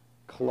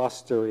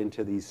cluster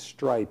into these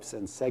stripes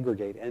and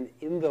segregate. And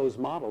in those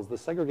models, the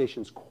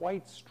segregation is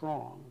quite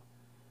strong.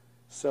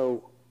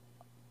 So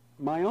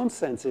my own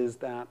sense is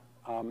that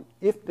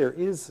if there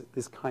is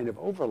this kind of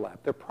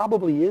overlap, there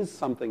probably is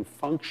something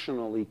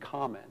functionally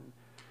common,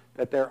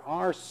 that there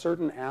are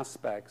certain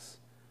aspects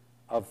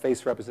of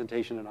face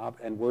representation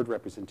and word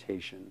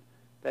representation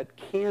that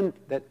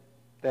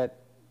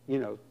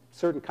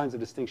certain kinds of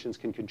distinctions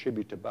can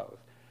contribute to both.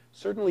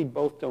 Certainly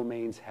both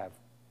domains have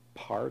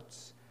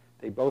parts.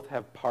 They both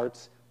have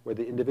parts where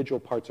the individual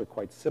parts are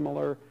quite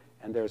similar,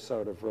 and there's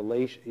sort of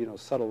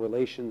subtle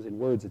relations. In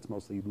words, it's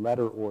mostly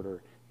letter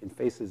order. In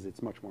faces,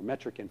 it's much more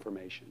metric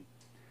information.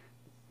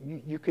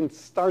 You can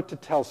start to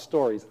tell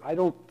stories. I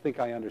don't think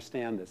I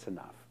understand this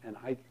enough. And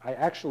I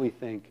actually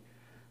think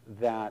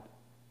that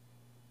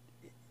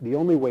the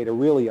only way to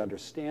really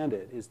understand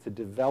it is to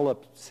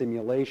develop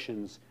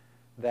simulations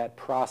that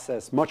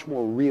process much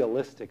more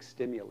realistic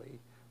stimuli,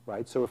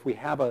 right? So if we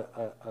have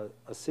a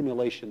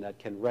simulation that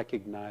can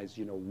recognize,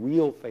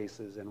 real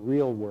faces and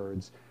real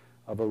words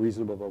of a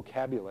reasonable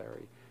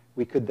vocabulary,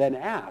 we could then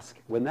ask,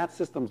 when that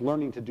system's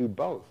learning to do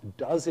both,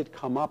 does it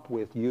come up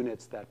with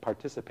units that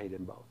participate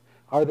in both?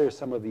 Are there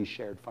some of these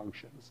shared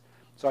functions?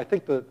 So I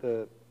think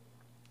the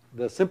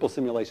simple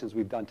simulations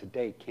we've done to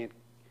date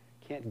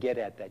can't get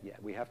at that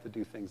yet. We have to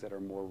do things that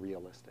are more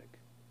realistic.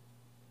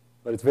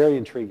 But it's very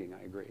intriguing,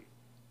 I agree.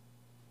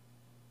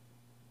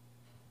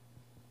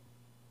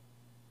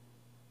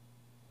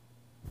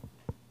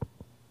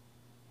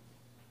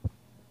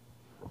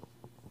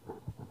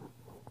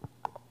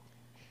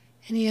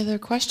 Any other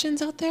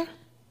questions out there?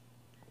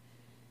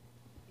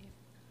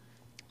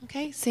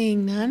 Okay,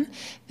 seeing none,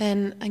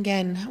 then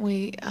again,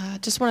 we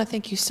just want to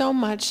thank you so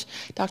much,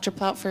 Dr.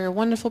 Plaut, for your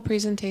wonderful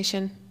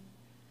presentation.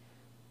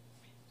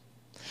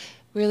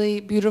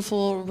 Really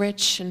beautiful,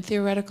 rich, and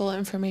theoretical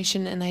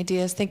information and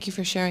ideas. Thank you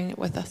for sharing it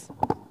with us.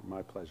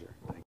 My pleasure.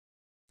 Thank you.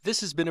 This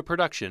has been a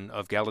production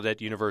of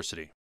Gallaudet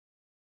University.